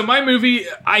 okay, so my movie,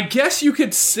 I guess you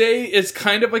could say is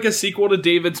kind of like a sequel to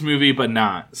David's movie, but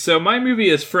not. So my movie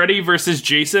is Freddy versus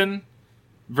Jason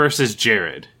versus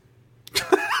Jared.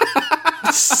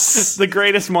 The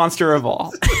greatest monster of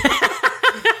all.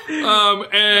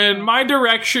 And my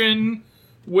direction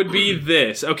would be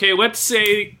this. Okay, let's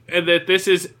say that this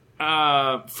is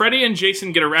Freddy and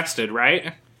Jason get arrested,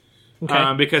 right?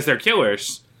 Okay. Because they're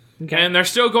killers. Okay. And they're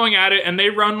still going at it, and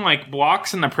they run, like,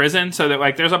 blocks in the prison, so that,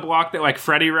 like, there's a block that, like,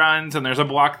 Freddy runs, and there's a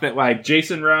block that, like,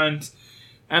 Jason runs,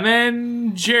 and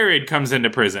then Jared comes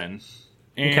into prison.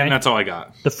 And that's all I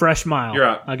got. The Fresh Mile. You're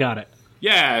up. I got it.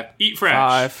 Yeah, eat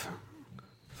fresh.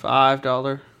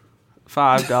 $5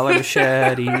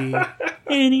 machete.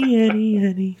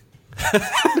 Any.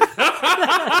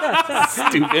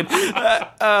 Stupid.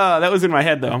 That was in my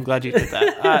head, though. I'm glad you did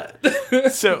that.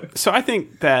 So I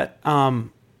think that,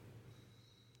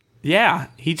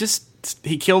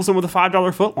 he kills them with a $5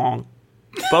 footlong.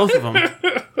 Both of them.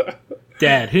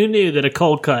 Dad, who knew that a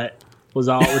cold cut was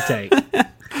all it would take?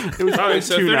 It was all right,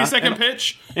 so 30-second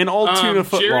pitch. An old tuna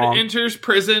footlong. Jared enters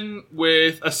prison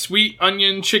with a sweet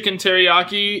onion chicken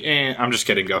teriyaki, and I'm just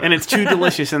kidding, go ahead. And it's too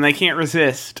delicious, and they can't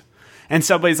resist. And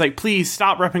somebody's like, please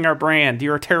stop repping our brand.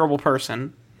 You're a terrible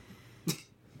person.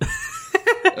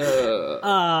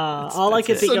 All I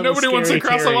can think of so nobody wants to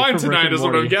cross the line tonight is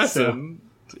what I'm guessing.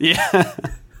 So. Yeah.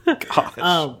 Gosh.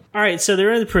 All right, so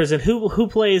they're in the prison. Who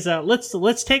plays?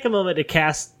 Let's take a moment to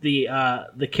cast the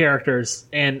characters,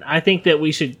 and I think that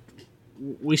we should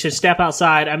step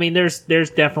outside. I mean, there's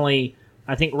definitely,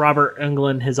 I think Robert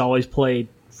Englund has always played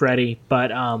Freddy,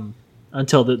 but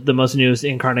until the most newest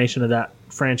incarnation of that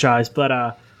franchise.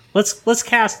 But let's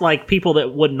cast like people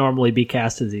that wouldn't normally be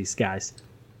cast as these guys.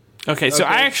 Okay, so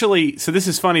so this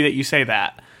is funny that you say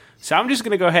that. So I'm just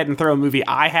going to go ahead and throw a movie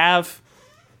I have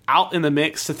out in the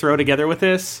mix to throw together with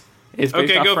this. It's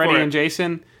based off Freddy and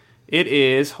Jason. It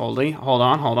is, hold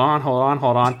on.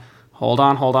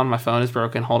 My phone is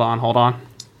broken. Hold on.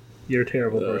 You're a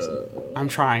terrible person. I'm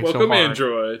trying so hard. Welcome,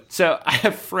 Android. So I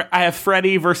have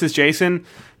Freddy versus Jason,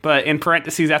 but in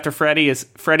parentheses after Freddy is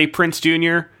Freddie Prinze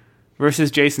Jr.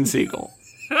 versus Jason Segel.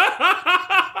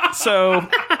 So,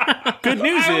 good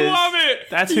news is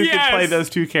that's who could play those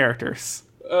two characters.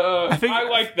 I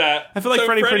like that. I feel like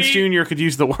Freddie Prinze Jr. could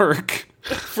use the work.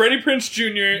 Freddie Prinze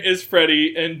Jr. is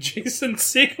Freddy, and Jason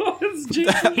Segel is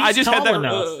Jason. He's tall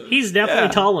enough. He's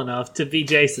definitely tall enough to be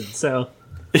Jason, so...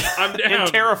 I'm down.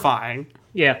 And terrifying.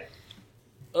 Yeah.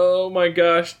 Oh my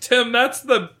gosh, Tim, that's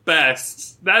the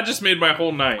best. That just made my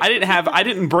whole night. I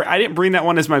didn't bring that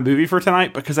one as my movie for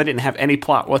tonight because I didn't have any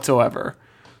plot whatsoever.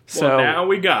 So now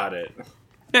we got it.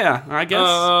 Yeah, I guess.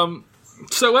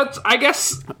 So I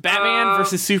guess Batman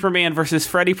versus Superman versus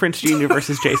Freddie Prinze Jr.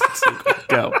 versus Jason Segel.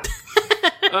 Go.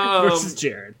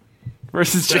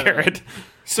 Versus Jared.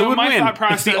 So my thought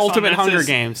process, it's the ultimate Hunger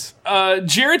Games.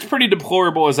 Jared's pretty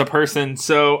deplorable as a person,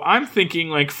 so I'm thinking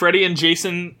like Freddy and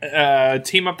Jason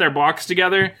team up their blocks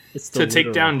together to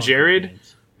take down Jared,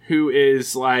 who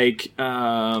is like.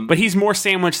 But he's more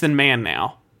sandwich than man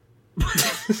now.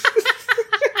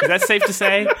 Is that safe to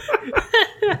say?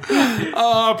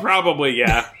 Probably,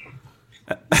 yeah.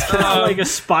 Like a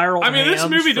spiral. I mean, this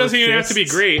movie doesn't even have to be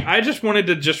great. I just wanted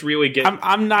to just really get.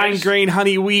 I'm 9-grain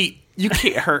honey wheat. You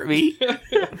can't hurt me.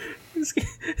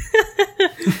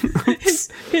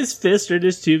 his fists are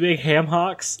just two big ham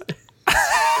hocks.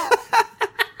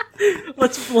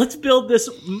 let's build this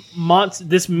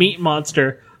meat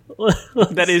monster.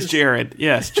 That is Jared.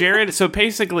 Yes, Jared. So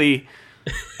basically,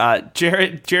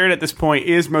 Jared at this point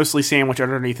is mostly sandwich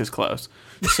underneath his clothes.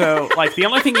 So like the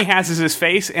only thing he has is his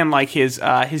face and like his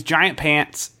giant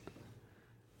pants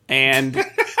and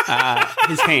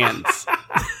his hands.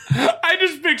 I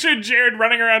just pictured Jared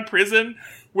running around prison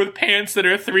with pants that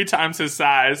are 3 times his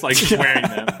size, like just wearing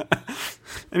them.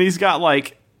 and he's got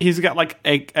like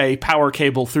a power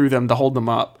cable through them to hold them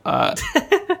up.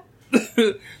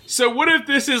 So what if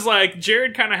this is like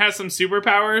Jared kind of has some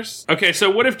superpowers? Okay, so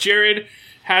what if Jared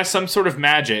has some sort of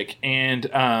magic, and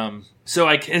so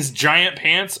like his giant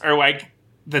pants are like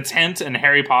the tent in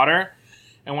Harry Potter,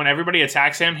 and when everybody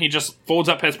attacks him, he just folds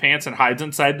up his pants and hides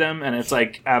inside them, and it's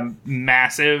like a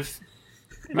massive.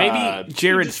 Maybe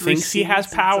Jared thinks he has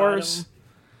powers.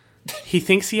 He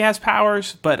thinks he has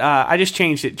powers, but I just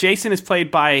changed it. Jason is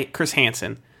played by Chris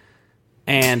Hansen,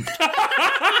 and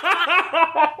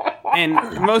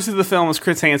most of the film is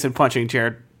Chris Hansen punching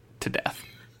Jared to death.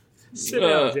 All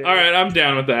right, I'm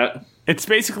down with that. It's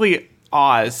basically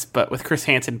Oz, but with Chris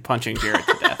Hansen punching Jared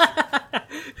to death.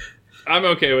 I'm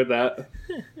okay with that.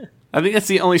 I think that's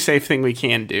the only safe thing we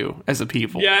can do as a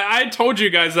people. Yeah, I told you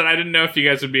guys that I didn't know if you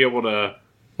guys would be able to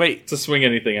swing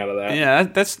anything out of that. Yeah,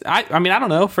 I mean, I don't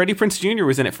know. Freddie Prinze Jr.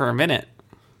 was in it for a minute.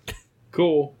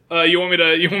 Cool. You want me to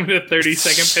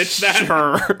 30-second pitch that?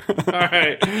 Sure. All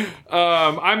right.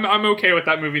 I'm okay with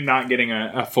that movie not getting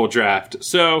a full draft.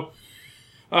 So,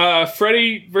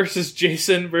 Freddy versus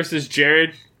Jason versus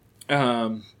Jared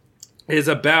is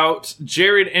about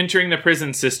Jared entering the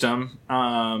prison system,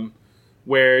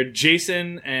 where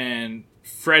Jason and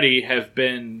Freddy have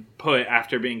been put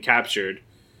after being captured.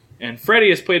 And Freddy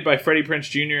is played by Freddie Prinze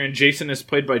Jr. and Jason is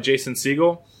played by Jason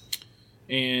Segel.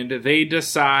 And they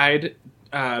decide,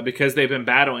 because they've been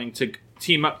battling, to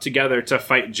team up together to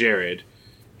fight Jared.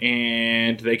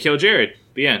 And they kill Jared.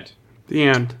 The end. The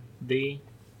end.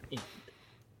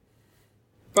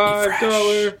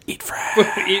 $5. Eat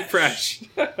fresh. Eat fresh.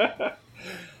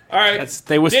 All right.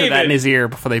 They whispered David. that in his ear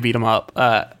before they beat him up.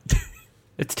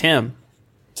 It's Tim.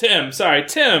 Tim.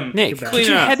 Nick, clean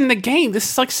you're up. heading the game.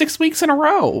 This is like 6 weeks in a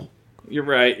row. You're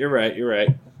right.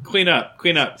 Clean up,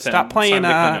 Tim. Stop playing It's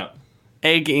time to clean up.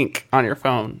 Egg Inc. on your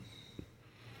phone.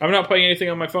 I'm not playing anything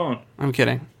on my phone. I'm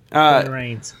kidding.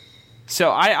 Rains.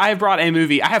 So I brought a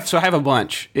movie. I have a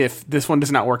bunch if this one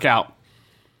does not work out.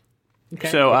 Okay.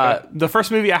 So the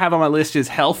first movie I have on my list is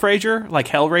Hellfraiser, like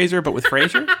Hellraiser, but with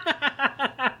Frasier.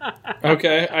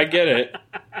 Okay, I get it.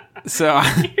 So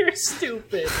You're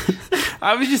stupid.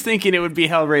 I was just thinking it would be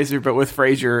Hellraiser, but with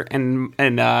Frasier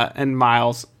and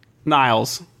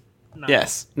Niles.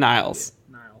 Yes, Niles.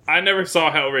 I never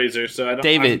saw Hellraiser, so I don't.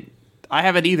 David, I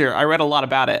haven't either. I read a lot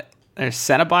about it. There's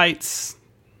Cenobites.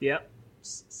 Yep.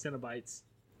 Cenobites.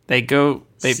 They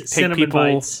take people.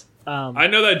 Bites. I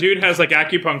know that dude has like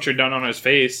acupuncture done on his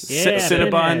face. Yeah,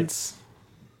 Cinnabons.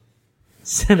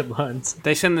 Cinnabons.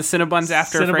 They send the Cinnabons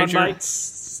after Cinnabon Frasier.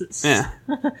 bites. Yeah.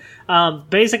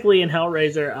 Basically, in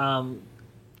Hellraiser,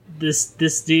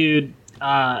 this dude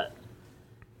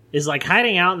is like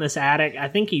hiding out in this attic. I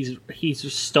think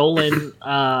he's stolen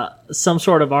some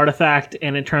sort of artifact,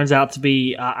 and it turns out to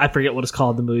be I forget what it's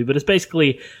called in the movie, but it's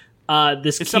basically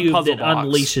this cube that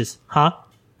unleashes. Huh?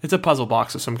 It's a puzzle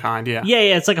box of some kind. Yeah.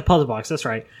 Yeah. It's like a puzzle box. That's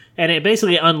right, and it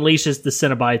basically unleashes the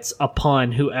Cenobites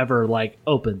upon whoever like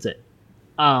opens it.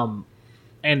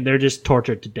 And they're just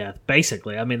tortured to death,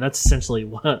 basically. I mean, that's essentially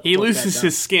what he loses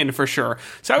his skin for sure.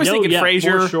 So I was thinking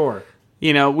Frasier. For sure.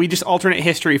 You know, we just alternate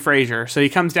history Frasier. So he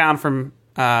comes down from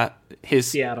his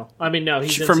Seattle. I mean, no,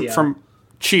 he's in from Seattle. from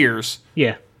Cheers.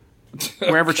 Yeah.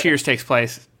 Wherever Cheers takes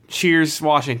place. Cheers,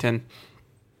 Washington,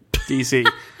 D.C.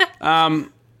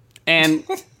 And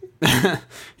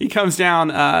he comes down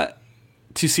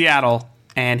to Seattle,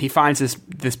 and he finds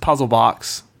this puzzle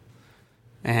box.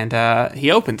 And he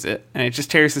opens it, and it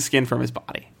just tears the skin from his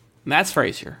body. And that's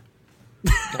Frasier.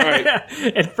 All right.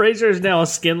 And Frasier is now a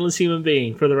skinless human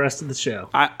being for the rest of the show.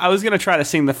 I was going to try to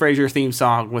sing the Frasier theme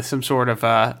song with some sort of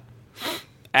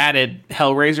added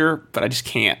Hellraiser, but I just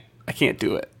can't. I can't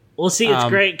do it. Well, see, it's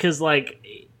great because, like,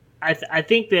 I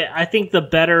think the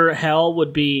better hell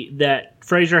would be that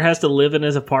Frasier has to live in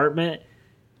his apartment,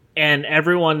 and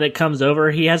everyone that comes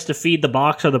over, he has to feed the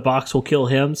box or the box will kill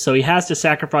him. So he has to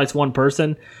sacrifice one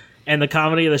person. And the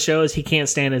comedy of the show is he can't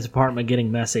stand his apartment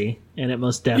getting messy, and it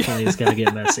most definitely is going to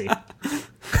get messy.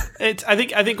 I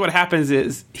think what happens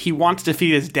is he wants to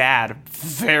feed his dad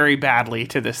very badly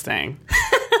to this thing.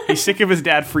 He's sick of his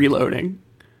dad freeloading.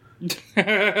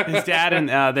 His dad and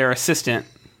their assistant.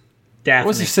 Daphne.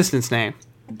 What's his assistant's name?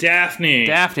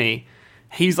 Daphne.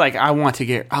 He's like, I want to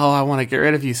get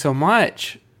rid of you so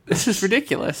much. This is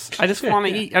ridiculous. I just want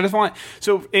to eat.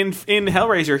 So in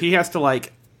Hellraiser, he has to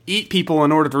like eat people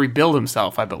in order to rebuild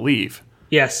himself, I believe.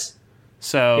 Yes.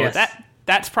 So yes.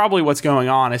 That's probably what's going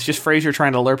on. It's just Frasier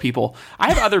trying to lure people.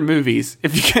 I have other movies.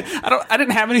 If you can, I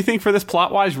didn't have anything for this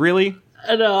plot wise, really.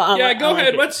 No, go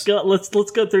ahead. Let's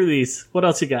go through these. What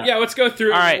else you got? Yeah, let's go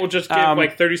through. All right, We'll just give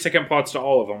like 30-second plots to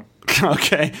all of them.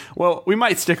 Okay. Well, we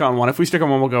might stick on one. If we stick on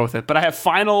one, we'll go with it. But I have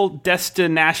Final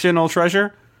National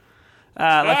Treasure.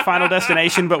 Like Final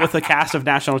Destination, but with a cast of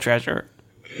National Treasure.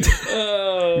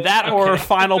 Or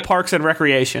Final Parks and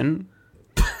Recreation.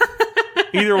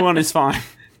 Either one is fine.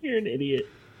 You're an idiot.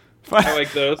 I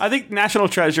like those. I think National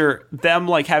Treasure, them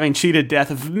like having cheated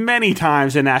death many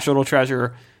times in National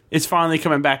Treasure, is finally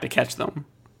coming back to catch them.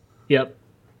 Yep.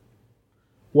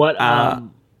 What? Are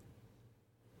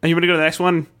you going to go to the next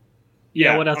one?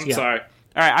 Yeah. What else? I'm sorry. All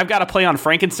right, I've got a play on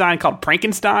Frankenstein called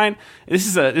Frankenstein. This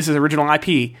is original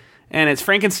IP, and it's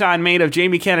Frankenstein made of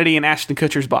Jamie Kennedy and Ashton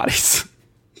Kutcher's bodies.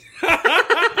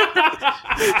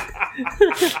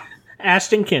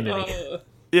 Ashton Kennedy.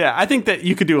 Yeah, I think that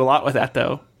you could do a lot with that,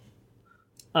 though.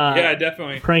 Yeah,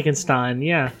 definitely. Frankenstein.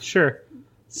 Yeah, sure.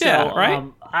 So, yeah, right.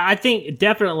 I think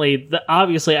definitely.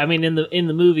 Obviously, I mean, in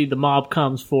the movie, the mob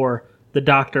comes for the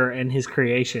Doctor and his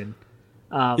creation.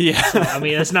 Yeah, so, I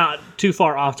mean, it's not too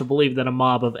far off to believe that a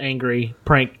mob of angry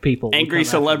pranked people, angry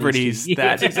celebrities.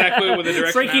 That's exactly what the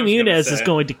direction. Frankie Muniz is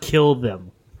going to kill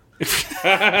them.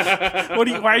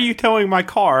 Why are you towing my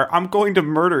car? I'm going to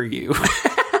murder you.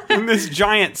 And this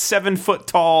giant 7-foot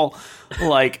tall,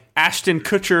 like Ashton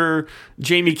Kutcher,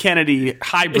 Jamie Kennedy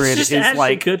hybrid it's just is Ashton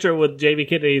like Kutcher with Jamie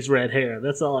Kennedy's red hair.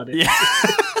 That's all it is. Yeah.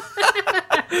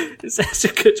 It's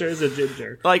Ashton Kutcher as a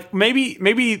ginger. Like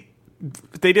maybe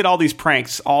they did all these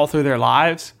pranks all through their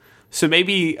lives. So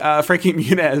maybe Frankie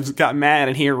Muniz got mad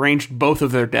and he arranged both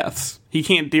of their deaths. He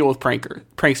can't deal with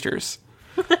pranksters.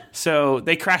 So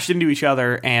they crashed into each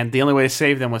other, and the only way to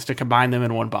save them was to combine them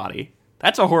in one body.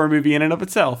 That's a horror movie in and of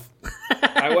itself.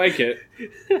 I like it.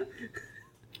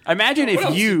 Imagine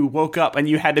if you woke up and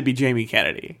you had to be Jamie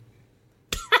Kennedy.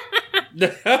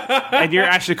 And you're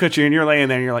Ashton Kutcher, and you're laying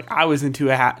there, and you're like, I was in Two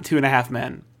and a Half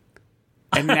Men.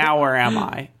 And now where am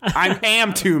I? I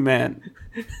am 2 men.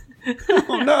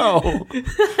 Oh, no.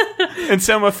 And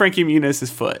some of Frankie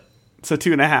Muniz's foot. So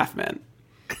 2.5 men.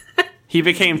 He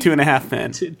became 2.5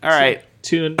 men. All right.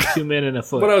 Two men and a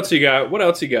foot. What else you got?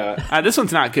 This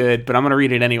one's not good, but I'm going to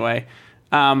read it anyway.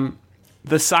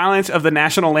 The Silence of the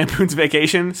National Lampoon's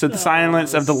Vacation. So the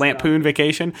Silence of the Lampoon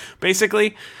Vacation,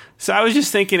 basically. So I was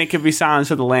just thinking it could be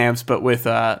Silence of the Lambs, but with,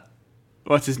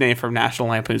 what's his name from National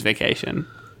Lampoon's Vacation?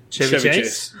 Chevy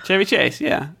Chase? Chevy Chase,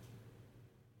 yeah.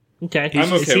 Okay.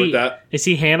 I'm okay with that. Is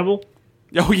he Hannibal?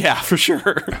 Oh, yeah, for sure.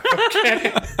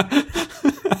 Okay.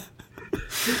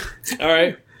 All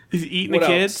right. He's eating the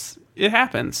kids. It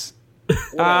happens.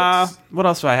 What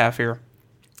else do I have here?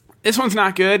 This one's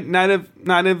not good. Night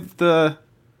of the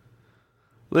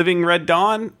Living Red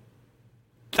Dawn.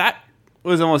 That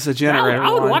was almost a generator.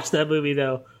 I would watch that movie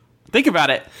though. Think about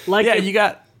it. Like you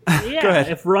got. Yeah, go ahead.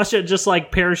 if Russia just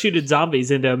like parachuted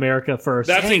zombies into America first,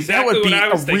 That's exactly that would be what I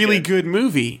was a really thinking. good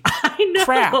movie. I know.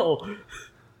 Crap.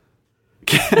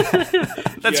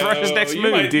 That's Russia's next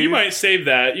movie, dude. You might save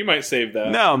that.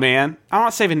 No, man. I'm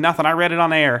not saving nothing. I read it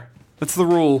on air. That's the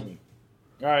rule.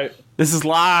 All right. This is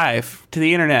live to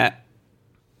the internet.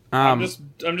 I'm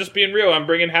just being real. I'm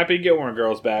bringing Happy Gilmore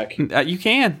Girls back. You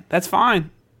can. That's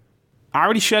fine. I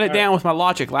already shut it down with my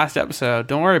logic last episode.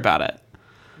 Don't worry about it.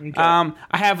 Okay.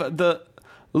 I have the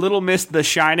Little Miss The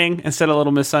Shining instead of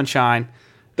Little Miss Sunshine.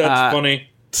 That's funny.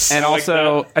 And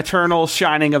also Eternal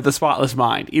Shining of the Spotless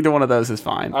Mind. Either one of those is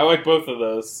fine. I like both of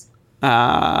those.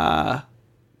 I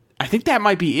think that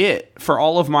might be it for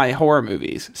all of my horror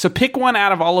movies. So pick one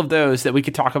out of all of those that we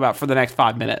could talk about for the next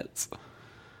 5 minutes.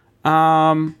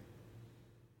 Let's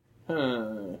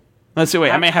see. Wait,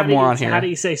 I may have more on here. How do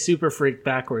you say super freak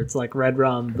backwards? Like red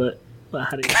rum, but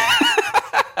how do you say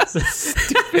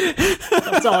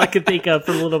That's all I could think of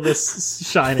for Little Miss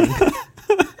Shining.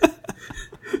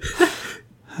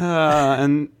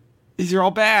 And these are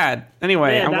all bad.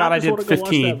 Anyway, I'm glad I did 15.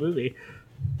 Watch that movie.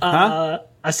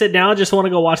 I said now I just want to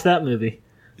go watch that movie.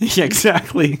 Yeah,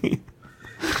 exactly.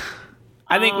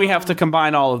 I think we have to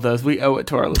combine all of those. We owe it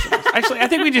to our listeners. Actually, I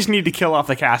think we just need to kill off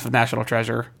the cast of National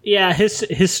Treasure. Yeah,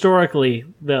 historically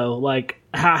though, like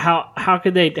how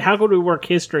could we work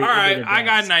history? All right, I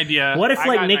got an idea. What if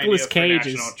like Nicolas Cage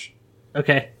is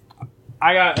okay?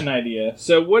 I got an idea.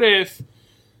 So what if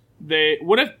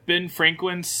Ben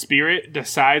Franklin's spirit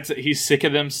decides that he's sick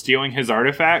of them stealing his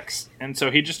artifacts, and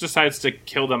so he just decides to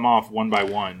kill them off one by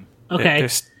one? Okay,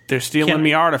 they're stealing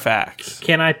me artifacts.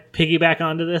 Can I piggyback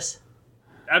onto this?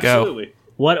 Absolutely.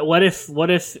 Go. What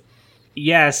if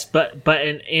yes, but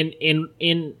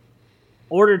in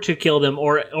order to kill them,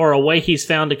 or a way he's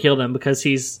found to kill them, because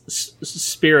he's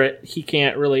spirit, he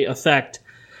can't really affect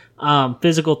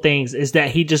physical things, is that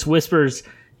he just whispers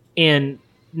in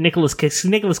Nicolas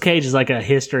Cage is like a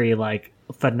history like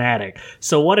fanatic.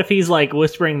 So what if he's like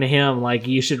whispering to him like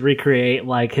you should recreate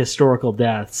like historical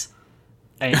deaths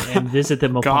and visit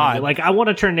them upon you? Like I want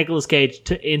to turn Nicolas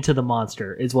Cage into the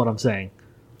monster is what I'm saying.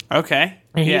 Okay.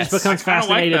 And he just becomes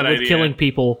fascinated with killing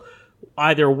people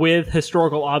either with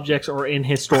historical objects or in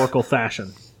historical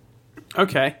fashion.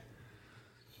 Okay.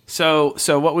 So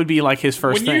what would be like his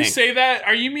first thing? When you say that,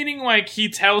 are you meaning like he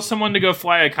tells someone to go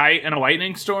fly a kite in a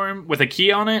lightning storm with a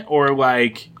key on it? Or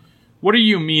like, what are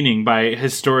you meaning by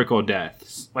historical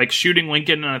deaths? Like shooting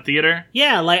Lincoln in a theater?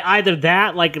 Yeah, like either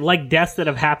that, like deaths that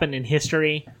have happened in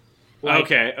history. Like,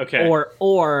 okay.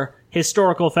 Or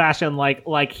historical fashion,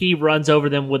 like he runs over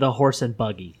them with a horse and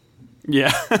buggy.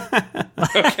 Yeah.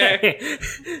 Okay.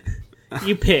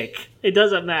 You pick. It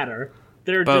doesn't matter.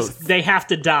 They're Both. just they have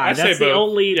to die. That's the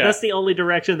only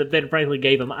direction that Ben Franklin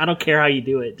gave him. I don't care how you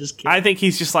do it. Just kill. I think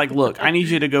he's just like, look, I need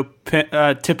you to go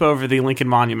tip over the Lincoln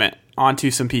Monument onto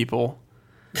some people.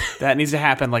 That needs to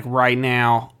happen like right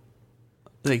now.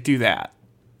 Like do that.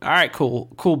 All right,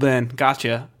 cool, Ben,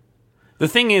 gotcha. The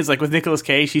thing is, like with Nicolas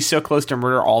Cage, he's so close to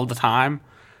murder all the time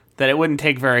that it wouldn't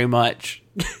take very much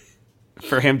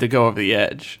for him to go over the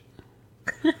edge.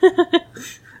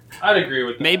 I'd agree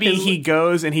with that. Maybe he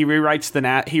goes and he rewrites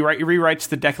rewrites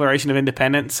the Declaration of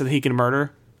Independence so that he can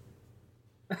murder.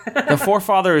 The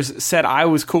forefathers said I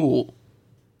was cool.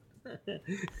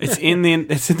 It's in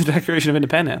the Declaration of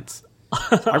Independence.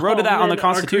 I wrote it out on the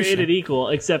Constitution. Are created equal,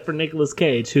 except for Nicolas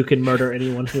Cage, who can murder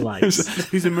anyone he likes.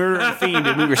 He's a murdering fiend,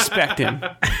 and we respect him.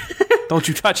 Don't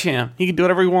you touch him. He can do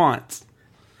whatever he wants.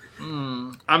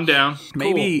 I'm down.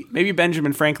 Maybe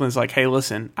Benjamin Franklin's like, hey,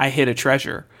 listen, I hid a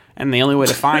treasure, and the only way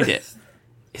to find it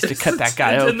is to cut that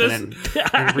guy open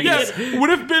and read it. What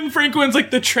if Ben Franklin's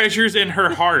like the treasure's in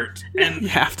her heart, and you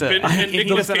have to. And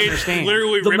Nicolas Cage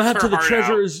literally the rips map her to the heart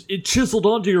treasure out. is chiseled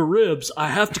onto your ribs. I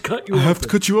have to cut you.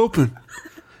 cut you open.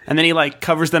 And then he like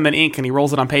covers them in ink and he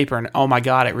rolls it on paper, and oh my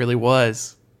god, it really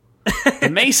was. The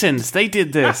Masons, they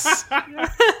did this.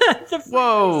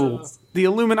 Whoa, the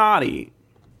Illuminati.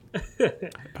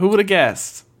 Who would have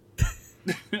guessed?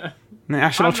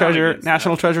 National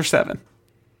Treasure 7.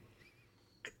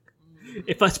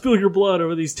 If I spill your blood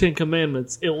over these 10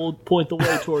 commandments, it will point the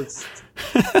way towards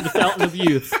the fountain of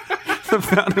youth. The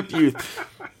fountain of youth,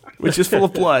 which is full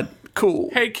of blood. Cool.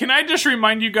 Hey, can I just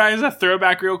remind you guys a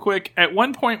throwback real quick? At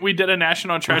one point, we did a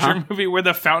National Treasure movie where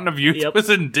the Fountain of Youth was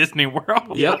in Disney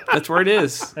World. Yep, that's where it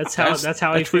is. That's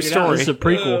how he figured it out. It's a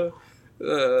prequel.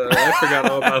 I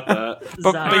forgot all about that.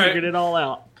 Zai figured it all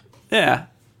out. Yeah.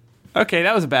 Okay,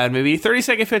 that was a bad movie.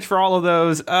 30-second pitch for all of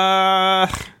those.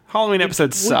 Halloween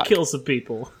episodes suck.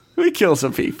 We kill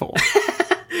some people.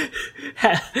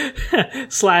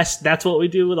 Slash, that's what we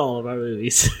do with all of our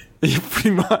movies. Yeah,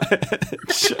 pretty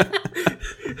much.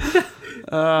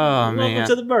 Oh, man. Welcome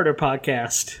to the Murder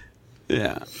Podcast.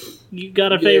 Yeah. You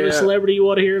got a favorite celebrity you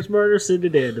want to hear his murder? Send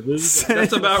it in.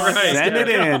 That's about right. Send it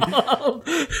in. All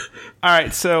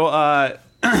right, so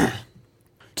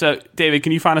David,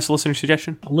 can you find us a listener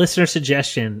suggestion? Listener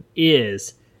suggestion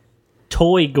is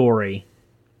Toy Gory.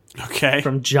 Okay.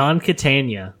 From John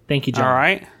Catania. Thank you, John. All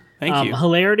right. Thank you.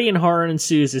 Hilarity and horror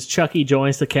ensues as Chucky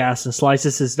joins the cast and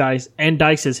slices his dice and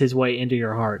dices his way into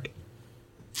your heart.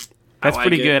 That's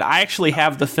pretty good. I actually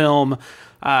have the film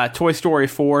Toy Story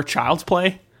 4 Child's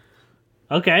Play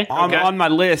on my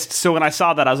list. So when I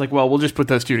saw that, I was like, well, we'll just put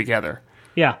those two together.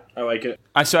 Yeah. I like it.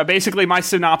 So basically, my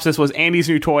synopsis was Andy's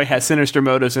new toy has sinister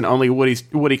motives and only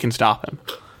Woody can stop him.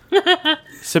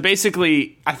 So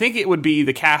basically, I think it would be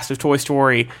the cast of Toy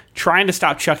Story trying to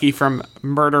stop Chucky from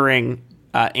murdering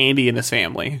Andy and his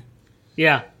family.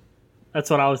 Yeah. That's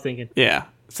what I was thinking. Yeah.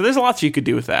 So there's lots you could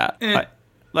do with that.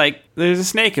 Like, there's a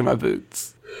snake in my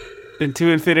boots. Into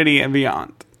infinity and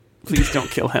beyond. Please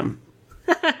don't kill him.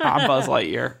 I'm Buzz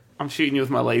Lightyear. I'm shooting you with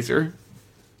my laser.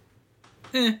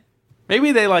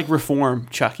 Maybe they, like, reform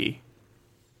Chucky.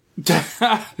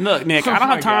 Look, Nick, I don't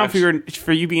have time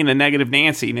for you being a negative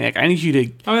Nancy, Nick. I need you to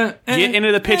get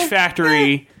into the pitch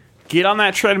factory, get on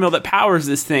that treadmill that powers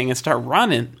this thing, and start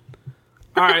running.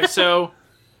 All right, so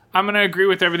I'm going to agree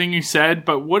with everything you said,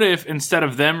 but what if instead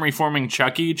of them reforming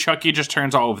Chucky just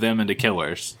turns all of them into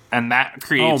killers? And that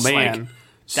creates,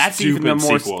 that's even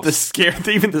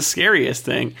the scariest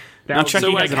thing. Now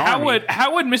Chucky has an army.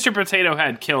 How would Mr. Potato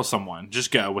Head kill someone?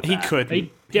 Just go with that. He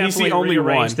couldn't. He's the only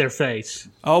one. Their face.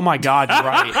 Oh my God, you're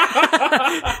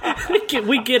right.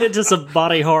 we get into some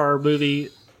body horror movie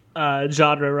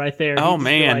genre right there. Oh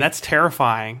man, that's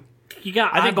terrifying. You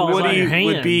got I think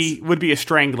Woody would be a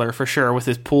strangler for sure with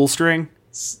his pull string.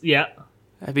 Yeah,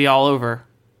 that'd be all over.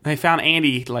 They found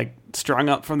Andy like strung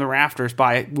up from the rafters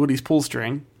by Woody's pull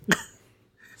string.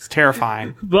 It's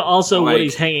terrifying. But also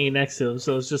Woody's hanging next to him,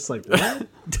 so it's just like, what?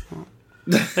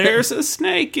 There's a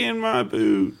snake in my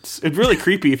boots. It's really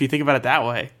creepy if you think about it that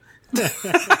way.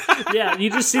 Yeah,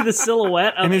 you just see the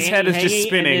silhouette of and his Andy head is hanging, just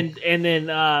spinning. and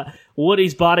then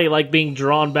Woody's body like being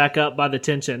drawn back up by the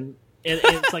tension. And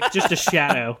it's like just a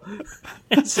shadow.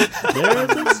 There's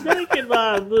a snake in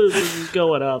my boots. This is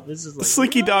going up. This is like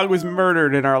Slinky Dog was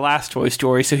murdered in our last Toy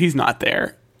Story, so he's not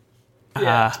there.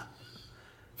 Yeah.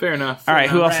 Fair enough. All right,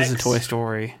 who else Rex. is in Toy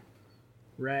Story?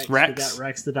 Rex. Rex? We got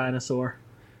Rex the dinosaur.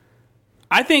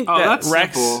 I think that that's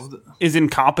Rex simple. is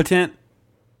incompetent.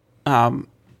 And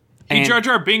Jar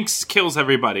Jar Binks kills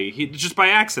everybody just by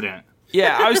accident.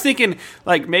 yeah, I was thinking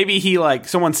like maybe he like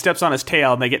someone steps on his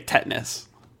tail and they get tetanus.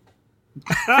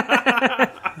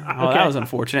 That was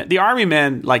unfortunate. The army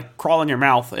men like crawl in your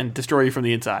mouth and destroy you from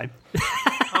the inside.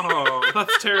 Oh,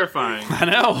 that's terrifying. I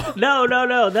know.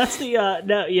 No. That's the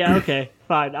no. Yeah, okay,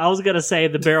 fine. I was gonna say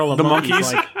the barrel of The monkeys.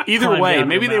 monkeys? Like, Either climb way, down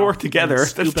maybe your they mouth work together. and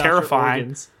That's scoop out your terrifying.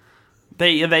 organs.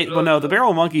 Well, no, the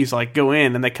barrel monkeys like go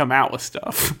in and they come out with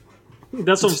stuff.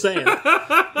 That's what I'm saying.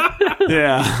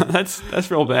 Yeah,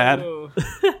 that's real bad.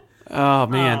 Oh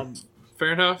man,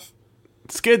 Fair enough.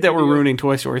 it's good that we're ruining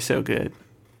Toy Story so good.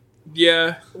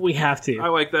 Yeah, We have to. I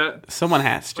like that. Someone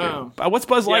has to. Oh. What's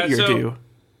Buzz Yeah, Lightyear so- do?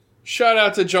 Shout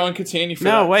out to John Catania for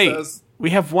No, that. wait. Says, We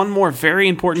have one more very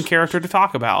important character to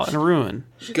talk about and ruin.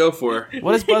 go for it.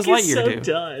 What does Buzz Nick is Lightyear so do?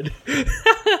 done.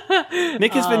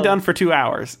 Nick has been done for 2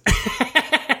 hours.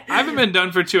 I haven't been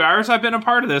done for 2 hours. I've been a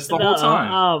part of this the whole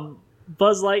time.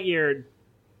 Buzz Lightyear.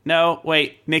 No,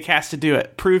 wait. Nick has to do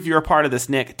it. Prove you're a part of this,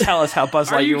 Nick. Tell us how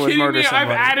Buzz Are you Lightyear would kidding murder me?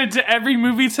 somebody. I've added to every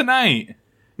movie tonight.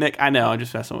 Nick, I know. I'm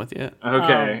just messing with you.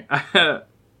 Okay.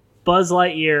 Buzz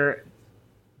Lightyear.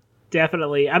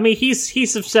 Definitely. I mean,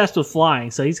 he's obsessed with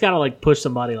flying, so he's got to like push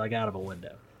somebody like out of a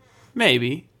window.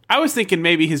 Maybe. I was thinking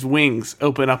maybe his wings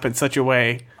open up in such a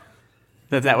way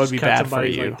that would be Cut bad for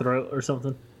somebody's you. like, throat or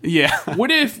something. Yeah.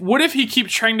 What if he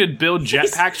keeps trying to build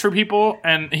jetpacks for people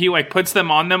and he like puts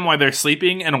them on them while they're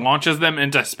sleeping and launches them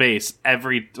into space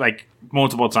every like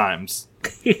multiple times?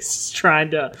 He's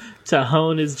trying to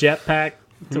hone his jetpack.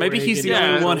 to Maybe where he he's can- the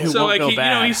only one who so won't like go he,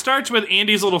 bad. he starts with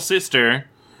Andy's little sister.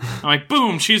 I'm like,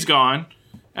 boom, she's gone,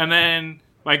 and then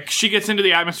like she gets into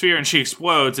the atmosphere and she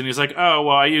explodes, and he's like, oh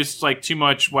well, I used like too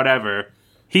much whatever.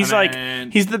 He's and like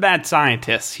then- he's the mad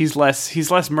scientist. He's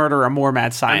less murderer, more mad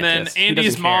And scientist. then He Andy's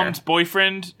doesn't care. mom's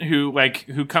boyfriend,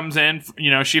 who comes in,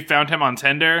 she found him on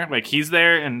Tinder, like he's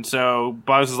there, and so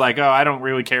Buzz is like, oh, I don't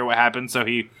really care what happened, so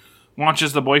he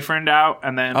launches the boyfriend out,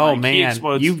 and then Oh he man,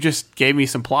 explodes. you just gave me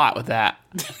some plot with that.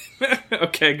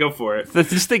 Okay, go for it. Let's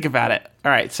just think about it.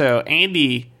 All right, so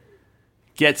Andy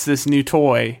gets this new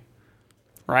toy,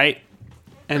 right?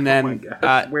 And then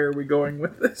Where are we going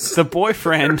with this? the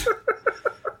boyfriend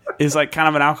is like kind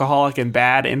of an alcoholic and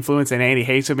bad influence, and Andy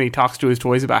hates him. And he talks to his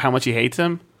toys about how much he hates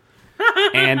him.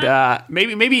 And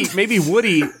maybe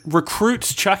Woody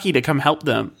recruits Chucky to come help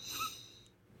them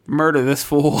murder this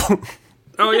fool.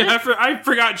 Oh yeah, I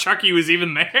forgot Chucky was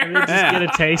even there. Get a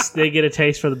taste. They get a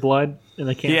taste for the blood, and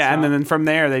they can't. Yeah, stop. and then from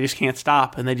there they just can't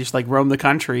stop, and they just like roam the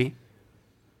country,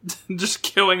 Just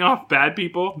killing off bad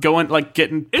people. going like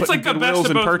getting. It's put in like the best Goodwills of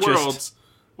and both purchased. worlds.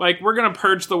 Like we're gonna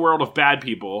purge the world of bad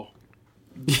people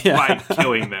Yeah, by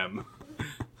killing them.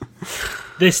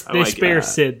 they like spare that.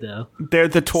 Sid though. they're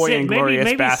the toy Sid, inglorious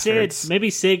maybe bastards.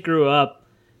 Sid grew up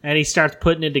and he starts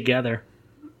putting it together.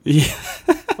 Yeah,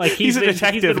 Like He's a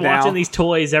detective he's been now. watching these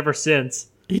toys ever since.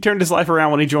 he turned his life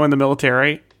around when he joined the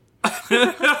military. All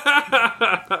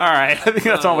right, I think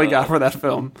that's all we got for that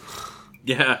film.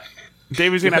 Yeah,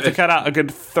 David's gonna have to cut out a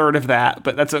good third of that,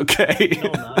 but that's okay.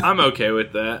 I'm okay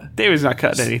with that. David's not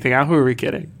cutting anything out. Who are we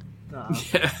kidding?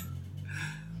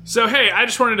 So hey, I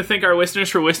just wanted to thank our listeners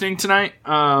for listening tonight.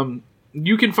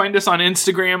 You can find us on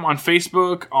Instagram, on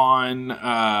Facebook,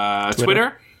 on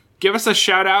Twitter. Give us a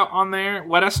shout out on there.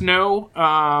 Let us know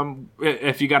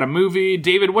if you got a movie.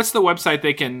 David, what's the website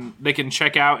they can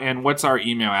check out, and what's our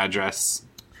email address?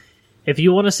 If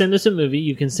you want to send us a movie,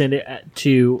 you can send it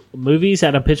to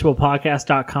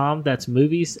movies@unpitchablepodcast.com. That's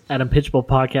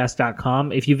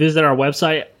movies@unpitchablepodcast.com. If you visit our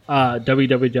website,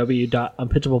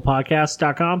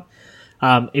 www.unpitchablepodcast.com,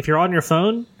 if you're on your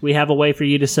phone, we have a way for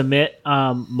you to submit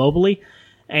mobily.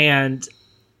 And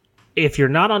if you're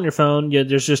not on your phone,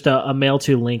 there's just a mail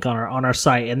to link on our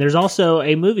site. And there's also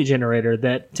a movie generator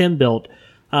that Tim built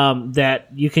that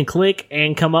you can click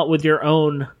and come up with your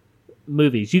own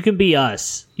movies. You can be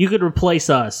us. You could replace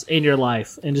us in your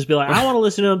life and just be like, I want to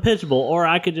listen to Unpitchable, or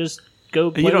I could just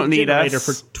go play You don't with need generator us.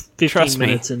 for 15 Trust me.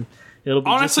 minutes and It'll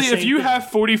be honestly, just the if same you thing. have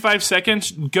 45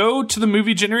 seconds, go to the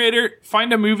movie generator,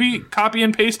 find a movie, copy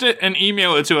and paste it, and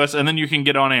email it to us, and then you can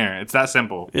get on air. It's that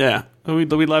simple. Yeah,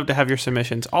 we'd love to have your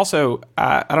submissions. Also,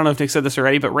 I don't know if Nick said this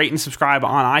already, but rate and subscribe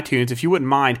on iTunes if you wouldn't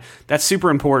mind. That's super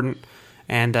important,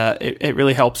 and it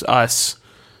really helps us.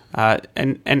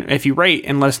 And if you rate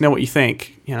and let us know what you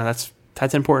think,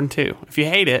 that's important too. If you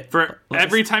hate it, For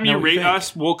every time you rate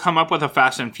us, we'll come up with a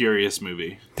Fast and Furious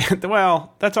movie.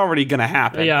 Well, that's already going to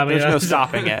happen. Yeah, I mean, there's no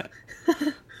stopping it.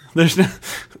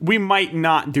 We might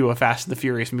not do a Fast and the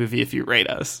Furious movie if you rate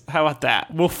us. How about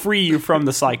that? We'll free you from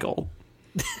the cycle.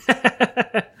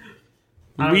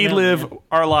 We live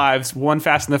our lives one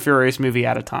Fast and the Furious movie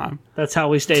at a time. That's how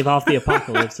we stave off the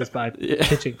apocalypse, is by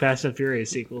pitching Fast and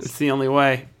Furious sequels. It's the only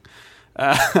way.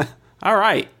 All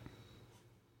right.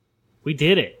 We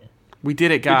did it. We did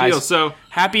it, guys. Good deal. So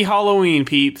happy Halloween,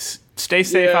 peeps. Stay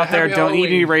safe out there. Don't eat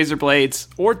any razor blades.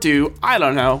 Or do. I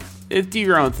don't know. Do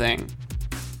your own thing.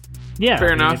 Yeah.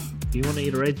 Fair enough. If you want to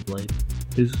eat a razor blade,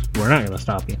 we're not going to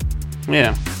stop you.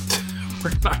 Yeah.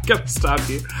 We're not going to stop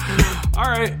you. All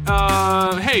right.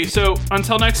 Hey, so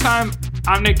until next time,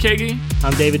 I'm Nick Kagi.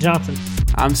 I'm David Johnson.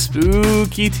 I'm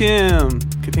Spooky Tim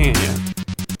Catania.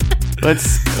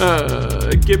 Let's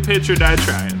get pitched or die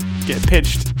trying. Get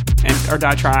pitched or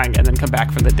die trying, and then come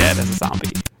back from the dead as a zombie.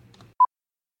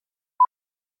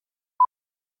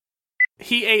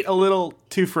 He ate a little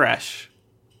too fresh.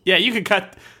 Yeah, you could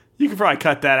probably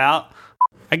cut that out.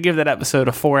 I give that episode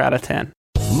a 4 out of 10.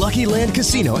 Lucky Land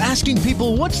Casino, asking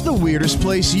people, what's the weirdest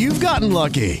place you've gotten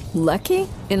lucky? Lucky?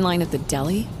 In line at the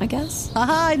deli, I guess?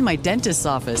 Aha, in my dentist's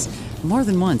office. More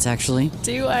than once, actually.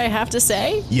 Do I have to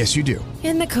say? Yes, you do.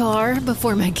 In the car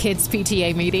before my kids'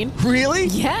 PTA meeting. Really?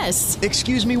 Yes.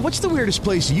 Excuse me, what's the weirdest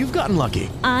place you've gotten lucky?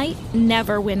 I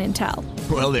never win and tell.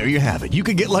 Well, there you have it. You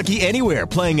can get lucky anywhere,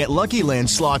 playing at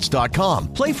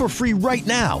LuckyLandSlots.com. Play for free right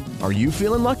now. Are you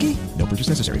feeling lucky? No purchase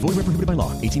necessary. Void where prohibited by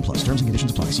law. 18+. Terms and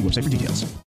conditions apply. See website for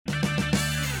details.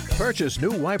 Purchase new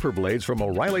wiper blades from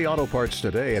O'Reilly Auto Parts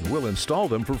today and we'll install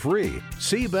them for free.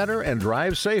 See better and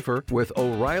drive safer with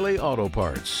O'Reilly Auto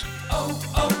Parts.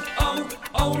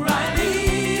 O'Reilly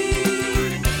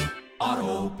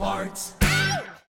Auto Parts.